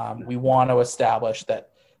 We want to establish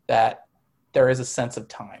that there is a sense of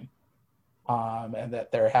time, and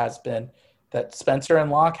that there has been that Spencer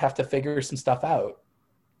and Locke have to figure some stuff out,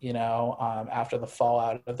 after the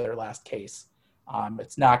fallout of their last case.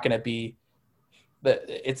 It's not going to be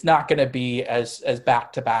as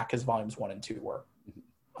back to back as volumes 1 and 2 were.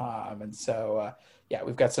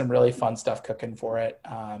 We've got some really fun stuff cooking for it.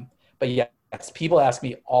 But yes, people ask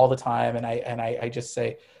me all the time, and I just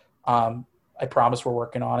say, I promise we're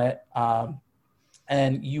working on it.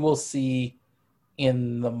 And you will see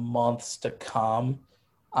in the months to come,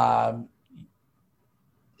 I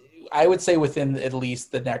would say within at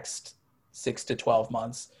least the next 6 to 12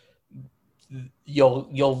 months,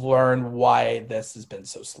 you'll learn why this has been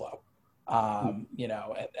so slow. And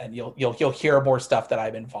you'll hear more stuff that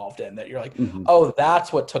I'm involved in that you're like, oh,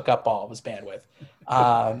 that's what took up all of his bandwidth.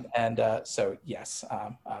 So yes,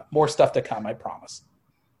 more stuff to come, I promise.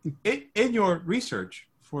 In your research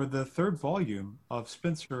for the third volume of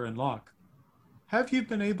Spencer and Locke, have you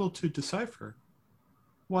been able to decipher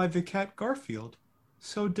why the cat Garfield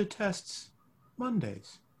so detests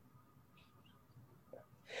Mondays?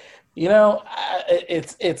 You know,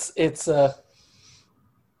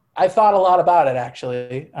 I've thought a lot about it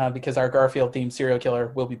actually, because our Garfield themed serial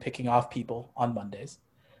killer will be picking off people on Mondays,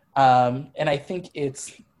 and I think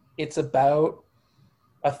it's about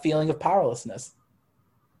a feeling of powerlessness.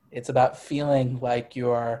 It's about feeling like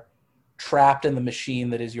you're trapped in the machine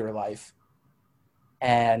that is your life,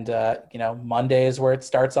 and Monday is where it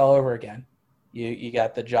starts all over again. You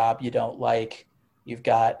got the job you don't like, you've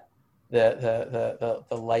got the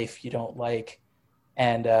life you don't like,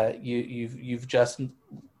 and you've just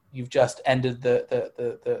ended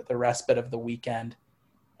the respite of the weekend,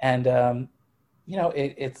 and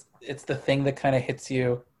it's the thing that kind of hits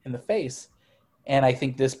you in the face. And I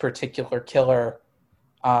think this particular killer,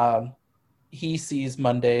 he sees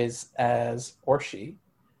Mondays as, or she,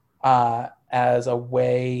 as a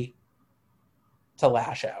way to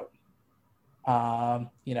lash out,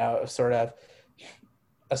 sort of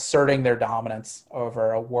asserting their dominance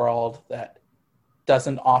over a world that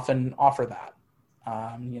doesn't often offer that.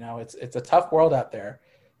 It's a tough world out there.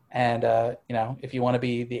 And, if you want to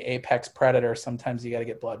be the apex predator, sometimes you got to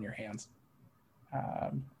get blood in your hands.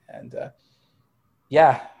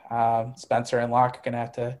 Spencer and Locke are going to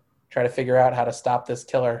have to try to figure out how to stop this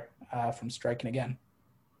killer from striking again.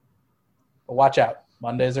 But watch out.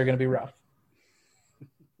 Mondays are going to be rough.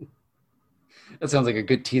 That sounds like a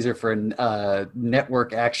good teaser for a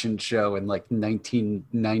network action show in like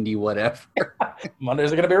 1990 whatever.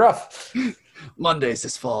 Mondays are going to be rough. Mondays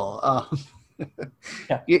this fall.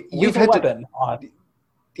 Yeah. You've had to,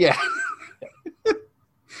 yeah.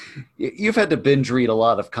 You've had to binge read a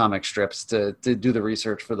lot of comic strips to do the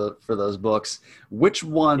research for those books. Which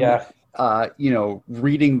one,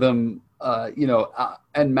 reading them,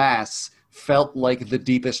 en masse, felt like the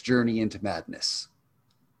deepest journey into madness?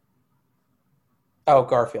 Oh,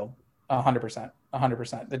 Garfield, 100%,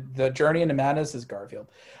 100%. The journey into madness is Garfield,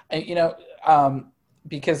 and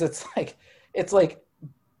because it's like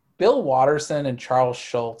Bill Watterson and Charles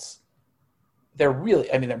Schultz. They're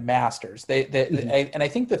masters. And I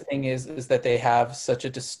think the thing is that they have such a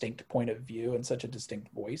distinct point of view and such a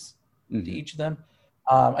distinct voice to each of them.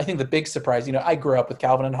 I think the big surprise, I grew up with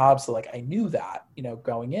Calvin and Hobbes, so like I knew that,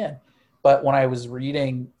 going in, but when I was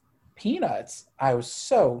reading Peanuts, I was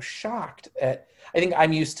so shocked at. I think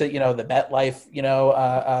I'm used to the MetLife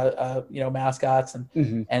mascots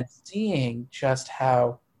and seeing just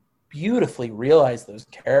how beautifully realized those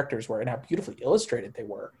characters were and how beautifully illustrated they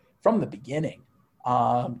were from the beginning.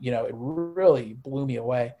 It really blew me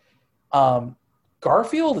away.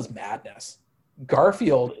 Garfield is madness.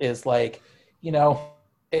 Garfield is like,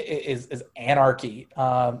 is anarchy.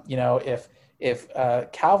 If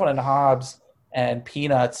Calvin and Hobbes and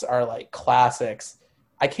Peanuts are like classics,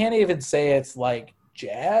 I can't even say it's like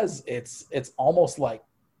jazz. It's almost like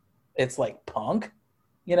it's like punk.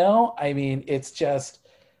 It's just,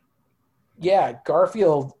 yeah,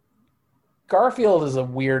 Garfield is a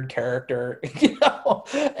weird character,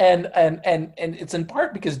 and it's in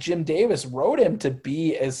part because Jim Davis wrote him to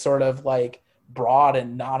be as sort of like broad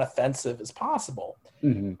and non-offensive as possible.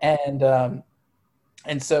 And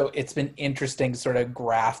so it's been interesting sort of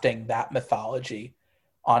grafting that mythology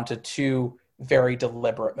onto two very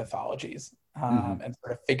deliberate mythologies, and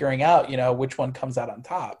sort of figuring out, which one comes out on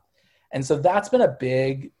top. And so that's been a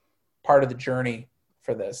big part of the journey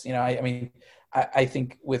for this. I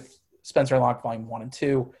think with Spencer and Locke Volume 1 and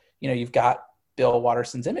 2, you've got Bill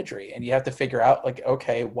Watterson's imagery, and you have to figure out like,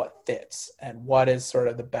 okay, what fits and what is sort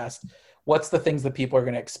of the best, what's the things that people are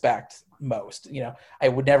going to expect most. I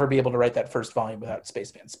would never be able to write that first volume without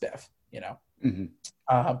Spaceman Spiff,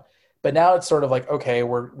 but now it's sort of like, okay,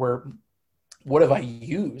 what have I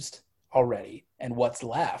used already and what's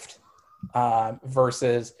left,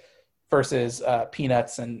 versus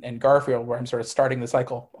Peanuts and Garfield, where I'm sort of starting the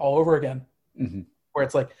cycle all over again, where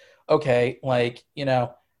it's like, okay, like,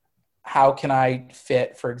 how can I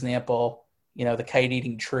fit, for example, the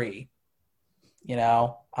kite-eating tree,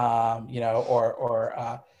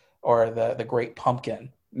 or the Great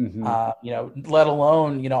Pumpkin, let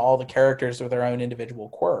alone, all the characters with their own individual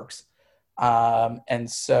quirks. And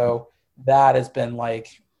so that has been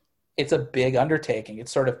like, it's a big undertaking.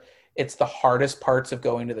 It's the hardest parts of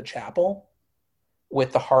going to the chapel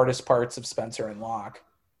with the hardest parts of Spencer and Locke,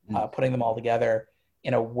 putting them all together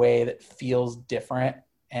in a way that feels different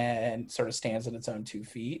and sort of stands on its own 2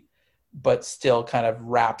 feet, but still kind of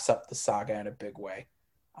wraps up the saga in a big way.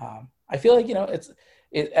 I feel like,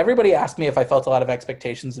 everybody asked me if I felt a lot of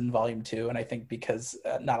expectations in volume 2, and I think because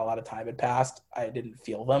not a lot of time had passed, I didn't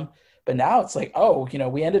feel them. But now it's like, oh,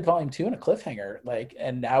 we ended volume 2 in a cliffhanger, like,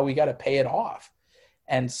 and now we got to pay it off.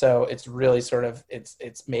 And so it's really sort of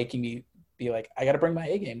it's making me be like, I got to bring my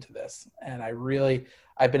A game to this. And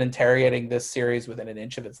I've been interrogating this series within an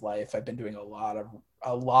inch of its life. I've been doing a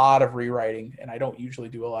lot of rewriting, and I don't usually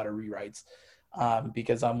do a lot of rewrites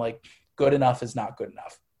because I'm like, good enough is not good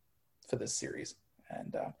enough for this series.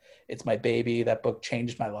 And it's my baby. That book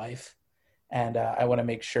changed my life, and I want to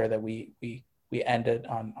make sure that we end it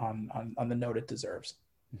on the note it deserves.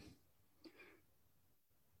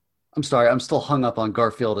 I'm sorry, I'm still hung up on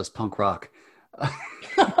Garfield as punk rock.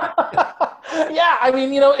 Yeah, I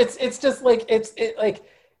mean, it's just like it's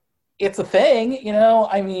a thing,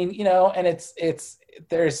 I mean, and it's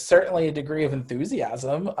there's certainly a degree of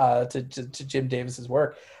enthusiasm to Jim Davis's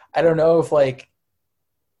work. I don't know if like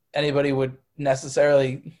anybody would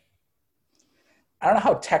necessarily, I don't know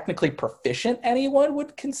how technically proficient anyone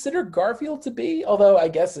would consider Garfield to be, although I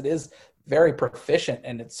guess it is very proficient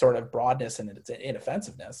in its sort of broadness and its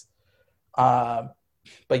inoffensiveness.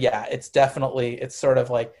 But yeah, it's sort of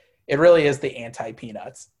like, it really is the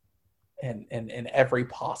anti-Peanuts in every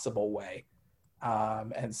possible way.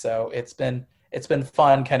 And so it's been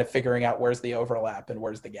fun kind of figuring out where's the overlap and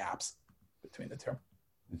where's the gaps between the two.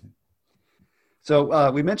 So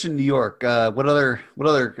we mentioned New York. What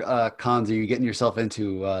other cons are you getting yourself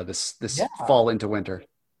into this fall into winter?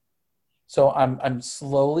 So I'm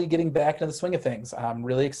slowly getting back into the swing of things. I'm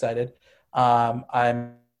really excited.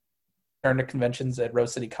 I'm returning to conventions at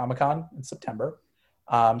Rose City Comic Con in September.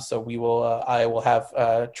 So I will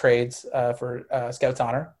have trades for Scouts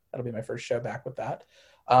Honor. That'll be my first show back with that.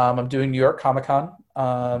 I'm doing New York Comic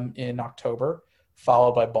Con in October,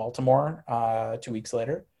 followed by Baltimore 2 weeks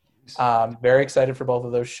later. Very excited for both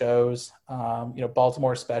of those shows.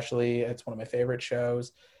 Baltimore especially, it's one of my favorite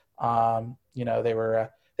shows.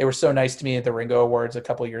 They were so nice to me at the Ringo Awards a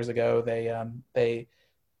couple of years ago. They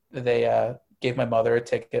gave my mother a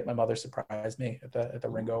ticket. My mother surprised me at the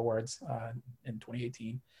Ringo Awards in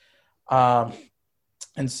 2018. And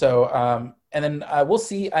then we'll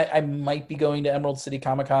see. I might be going to Emerald City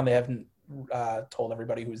Comic Con. They haven't told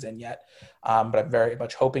everybody who's in yet, but I'm very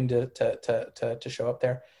much hoping to show up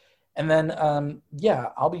there. And then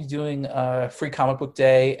I'll be doing a free comic book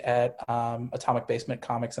day at Atomic Basement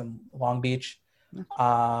Comics in Long Beach.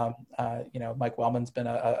 Mike Wellman's been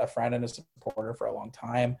a friend and a supporter for a long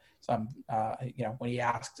time. So I'm, when he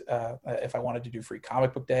asked if I wanted to do free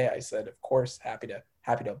comic book day, I said, of course, happy to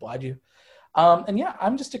oblige you.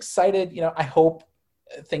 I'm just excited. I hope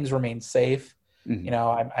things remain safe. Mm-hmm.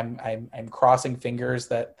 I'm crossing fingers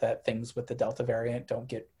that things with the Delta variant don't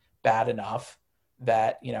get bad enough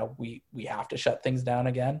that, we have to shut things down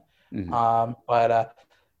again. Mm-hmm.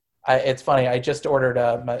 It's funny. I just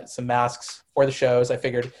ordered some masks for the shows. I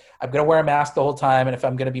figured I'm going to wear a mask the whole time, and if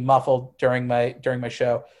I'm going to be muffled during my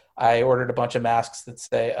show, I ordered a bunch of masks that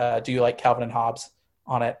say "Do you like Calvin and Hobbes?"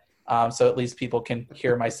 on it, so at least people can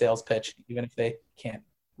hear my sales pitch, even if they can't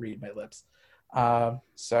read my lips.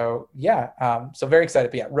 So very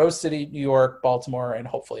excited. But yeah, Rose City, New York, Baltimore, and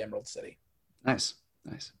hopefully Emerald City. Nice.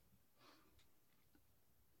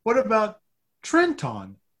 What about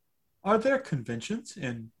Trenton? Are there conventions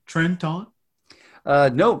in Trenton?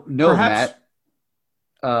 No, Perhaps.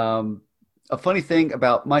 Matt. A funny thing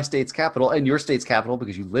about my state's capital and your state's capital,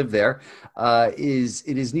 because you live there, is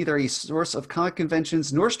it is neither a source of comic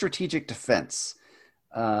conventions nor strategic defense.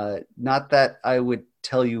 Not that I would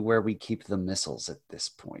tell you where we keep the missiles at this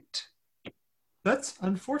point. That's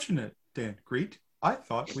unfortunate, Dan Greet. I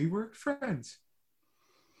thought we were friends.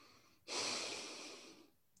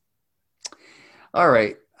 All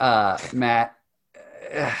right, Matt.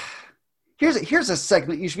 Here's a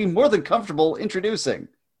segment you should be more than comfortable introducing.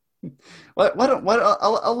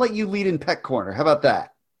 I'll let you lead in Pet Corner. How about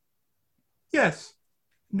that? Yes,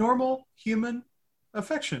 normal human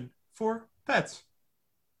affection for pets.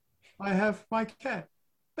 I have my cat,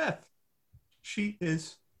 Beth. She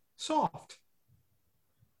is soft,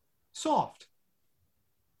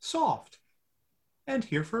 and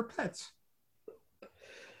here for pets.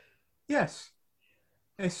 Yes,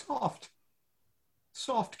 a soft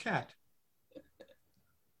cat.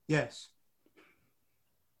 Yes.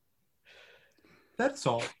 That's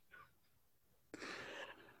all.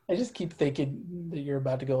 I just keep thinking that you're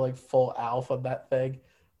about to go like full Alf on that thing.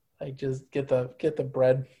 Like just get the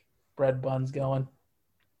bread buns going.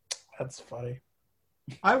 That's funny.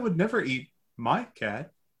 I would never eat my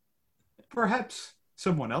cat. Perhaps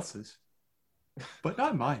someone else's, but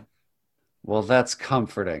not mine. Well, that's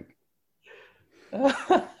comforting.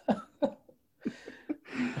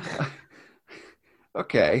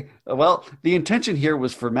 Okay. Well, the intention here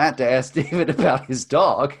was for Matt to ask David about his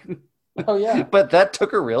dog, Oh yeah, but that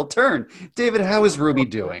took a real turn. David, how is Ruby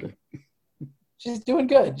doing? she's doing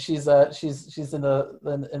good. She's in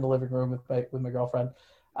the living room with my girlfriend.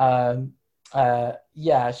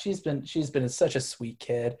 Yeah, she's been such a sweet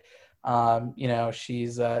kid.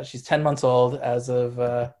 She's 10 months old as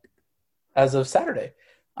of Saturday.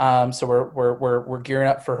 So we're gearing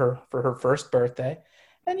up for her first birthday.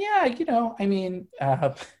 And yeah,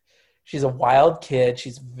 she's a wild kid.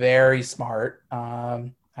 She's very smart.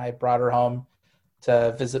 I brought her home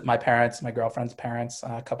to visit my parents, my girlfriend's parents,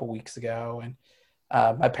 a couple weeks ago, and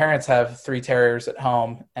my parents have 3 terriers at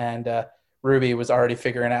home, and Ruby was already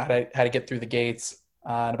figuring out how to get through the gates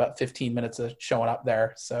in about 15 minutes of showing up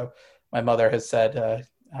there. So my mother has said,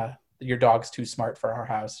 your dog's too smart for our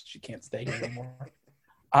house. She can't stay here anymore.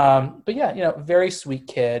 But yeah, very sweet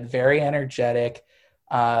kid, very energetic.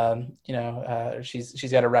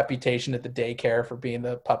 She's got a reputation at the daycare for being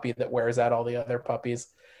the puppy that wears out all the other puppies.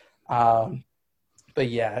 But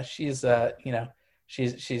yeah, she's a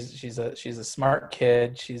smart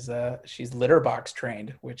kid. She's litter box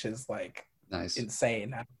trained, which is like Nice.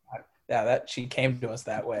 insane. Yeah, that she came to us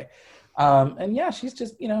that way. And yeah, she's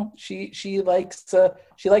just, she likes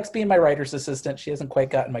being my writer's assistant. She hasn't quite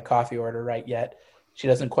gotten my coffee order right yet. She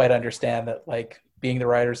doesn't quite understand that like being the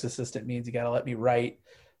writer's assistant means you got to let me write.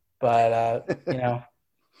 But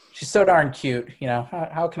she's so darn cute.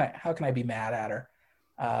 How can I be mad at her?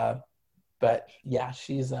 But yeah, I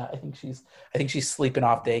think she's sleeping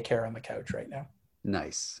off daycare on the couch right now.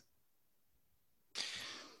 Nice.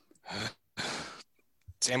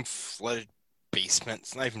 Damn flooded basement.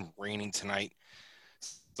 It's not even raining tonight.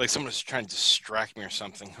 It's like someone's trying to distract me or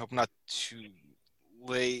something. Hope not too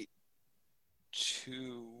late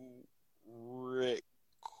to record.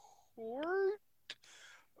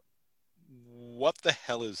 What the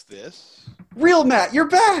hell is this? Real Matt, you're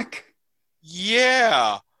back.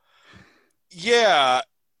 Yeah,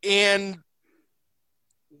 and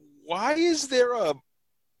why is there a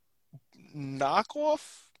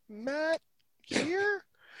knockoff Matt here?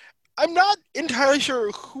 I'm not entirely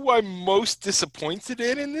sure who I'm most disappointed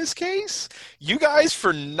in this case. You guys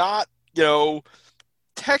for not,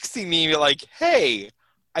 texting me like, hey,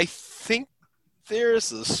 I think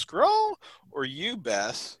there's a Skrull, or you,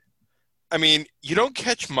 Bess. I mean, you don't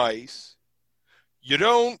catch mice. You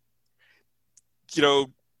don't,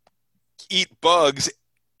 eat bugs,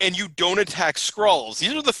 and you don't attack Skrulls.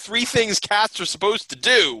 These are the 3 things cats are supposed to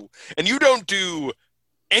do, and you don't do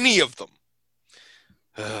any of them.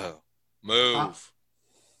 Move.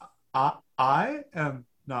 I am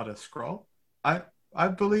not a Skrull. I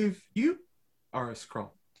believe you are a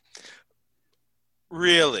Skrull.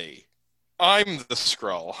 Really? I'm the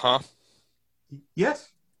Skrull, huh?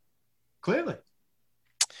 Yes, clearly.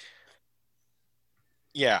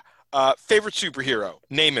 Yeah. Favorite superhero?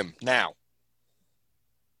 Name him now.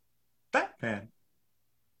 Batman.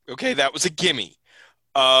 Okay, that was a gimme.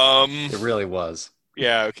 It really was.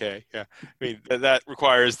 Yeah, okay, yeah. I mean, that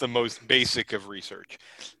requires the most basic of research.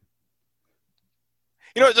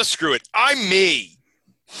 You know what? Just screw it. I'm me.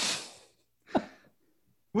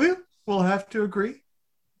 We'll have to agree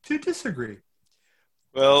to disagree.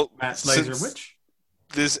 Well, Matt Laser Witch.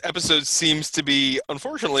 This episode seems to be,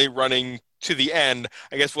 unfortunately, running to the end.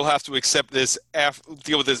 I guess we'll have to accept this,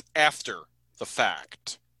 deal with this after the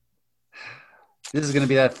fact. This is going to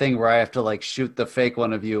be that thing where I have to like shoot the fake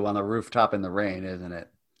one of you on the rooftop in the rain, isn't it?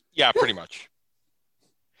 Yeah, pretty much.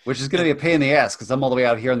 Which is going to be a pain in the ass because I'm all the way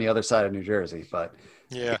out here on the other side of New Jersey. But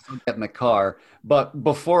yeah, I'll get in the car. But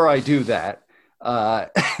before I do that,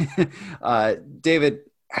 David,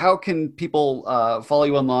 how can people follow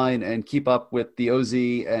you online and keep up with the OZ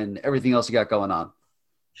and everything else you got going on?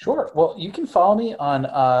 Sure. Well, you can follow me on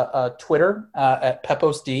Twitter at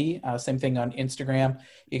PepposD. Same thing on Instagram.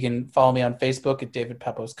 You can follow me on Facebook at David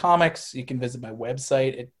Pepos Comics. You can visit my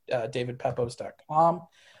website at davidpepos.com.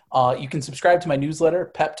 You can subscribe to my newsletter,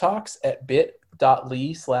 Pep Talks, at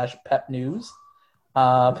bit.ly/pepnews.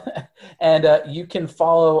 And you can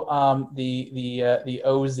follow the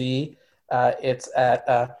OZ. It's at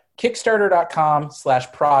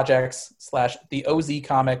kickstarter.com/projects/the OZ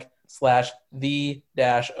comic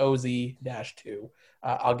 /the-OZ-2.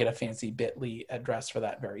 I'll get a fancy bit.ly address for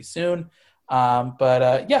that very soon.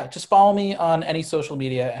 But yeah, just follow me on any social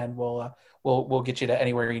media and we'll get you to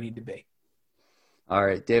anywhere you need to be. All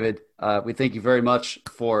right, David, we thank you very much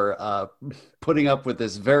for putting up with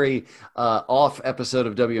this very off episode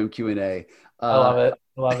of WMQ&A. I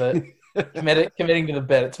love it. Committing to the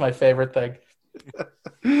bit. It's my favorite thing.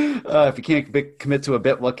 If you can't commit to a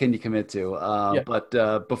bit, what can you commit to?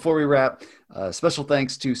 But before we wrap, special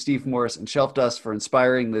thanks to Steve Morris and Shelf Dust for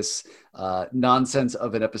inspiring this nonsense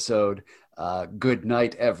of an episode. Good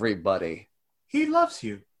night, everybody. He loves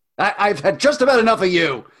you. I've had just about enough of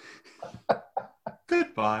you.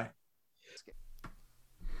 Goodbye.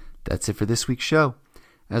 That's it for this week's show.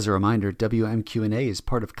 As a reminder, WMQ&A is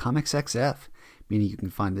part of Comics XF, meaning you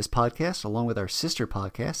can find this podcast along with our sister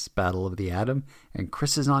podcasts, Battle of the Atom and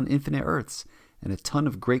Chris's on Infinite Earths, and a ton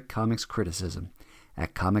of great comics criticism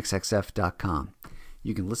at comicsxf.com.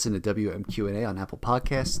 You can listen to WMQ&A on Apple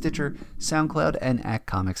Podcasts, Stitcher, SoundCloud, and at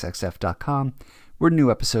comicsxf.com, where new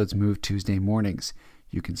episodes move Tuesday mornings.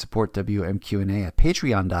 You can support WMQ&A at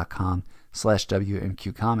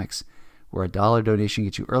patreon.com/WMQcomics, where a $1 donation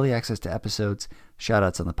gets you early access to episodes,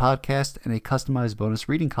 shoutouts on the podcast, and a customized bonus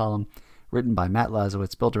reading column written by Matt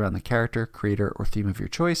Lazowitz built around the character, creator, or theme of your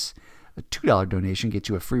choice. A $2 donation gets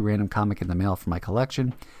you a free random comic in the mail from my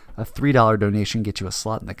collection. A $3 donation gets you a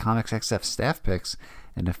slot in the Comics XF staff picks,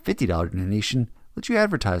 and a $50 donation lets you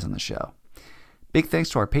advertise on the show. Big thanks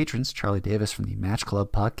to our patrons, Charlie Davis from the Match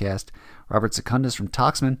Club podcast, Robert Secundus from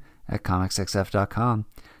Toxman at comicsxf.com,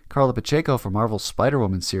 Carla Pacheco from Marvel's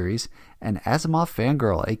Spider-Woman series, and Asimov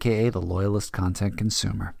Fangirl, aka the Loyalist Content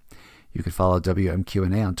Consumer. You can follow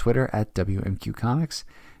WMQ&A on Twitter at WMQComics,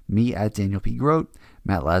 me at Daniel P. Grote,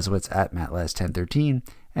 Matt Lazowitz at MattLaz1013,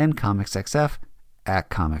 and ComicsXF at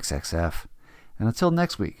ComicsXF. And until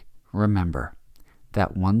next week, remember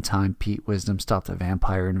that one time Pete Wisdom stopped a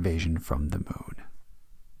vampire invasion from the moon.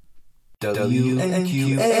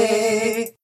 WMQ&A.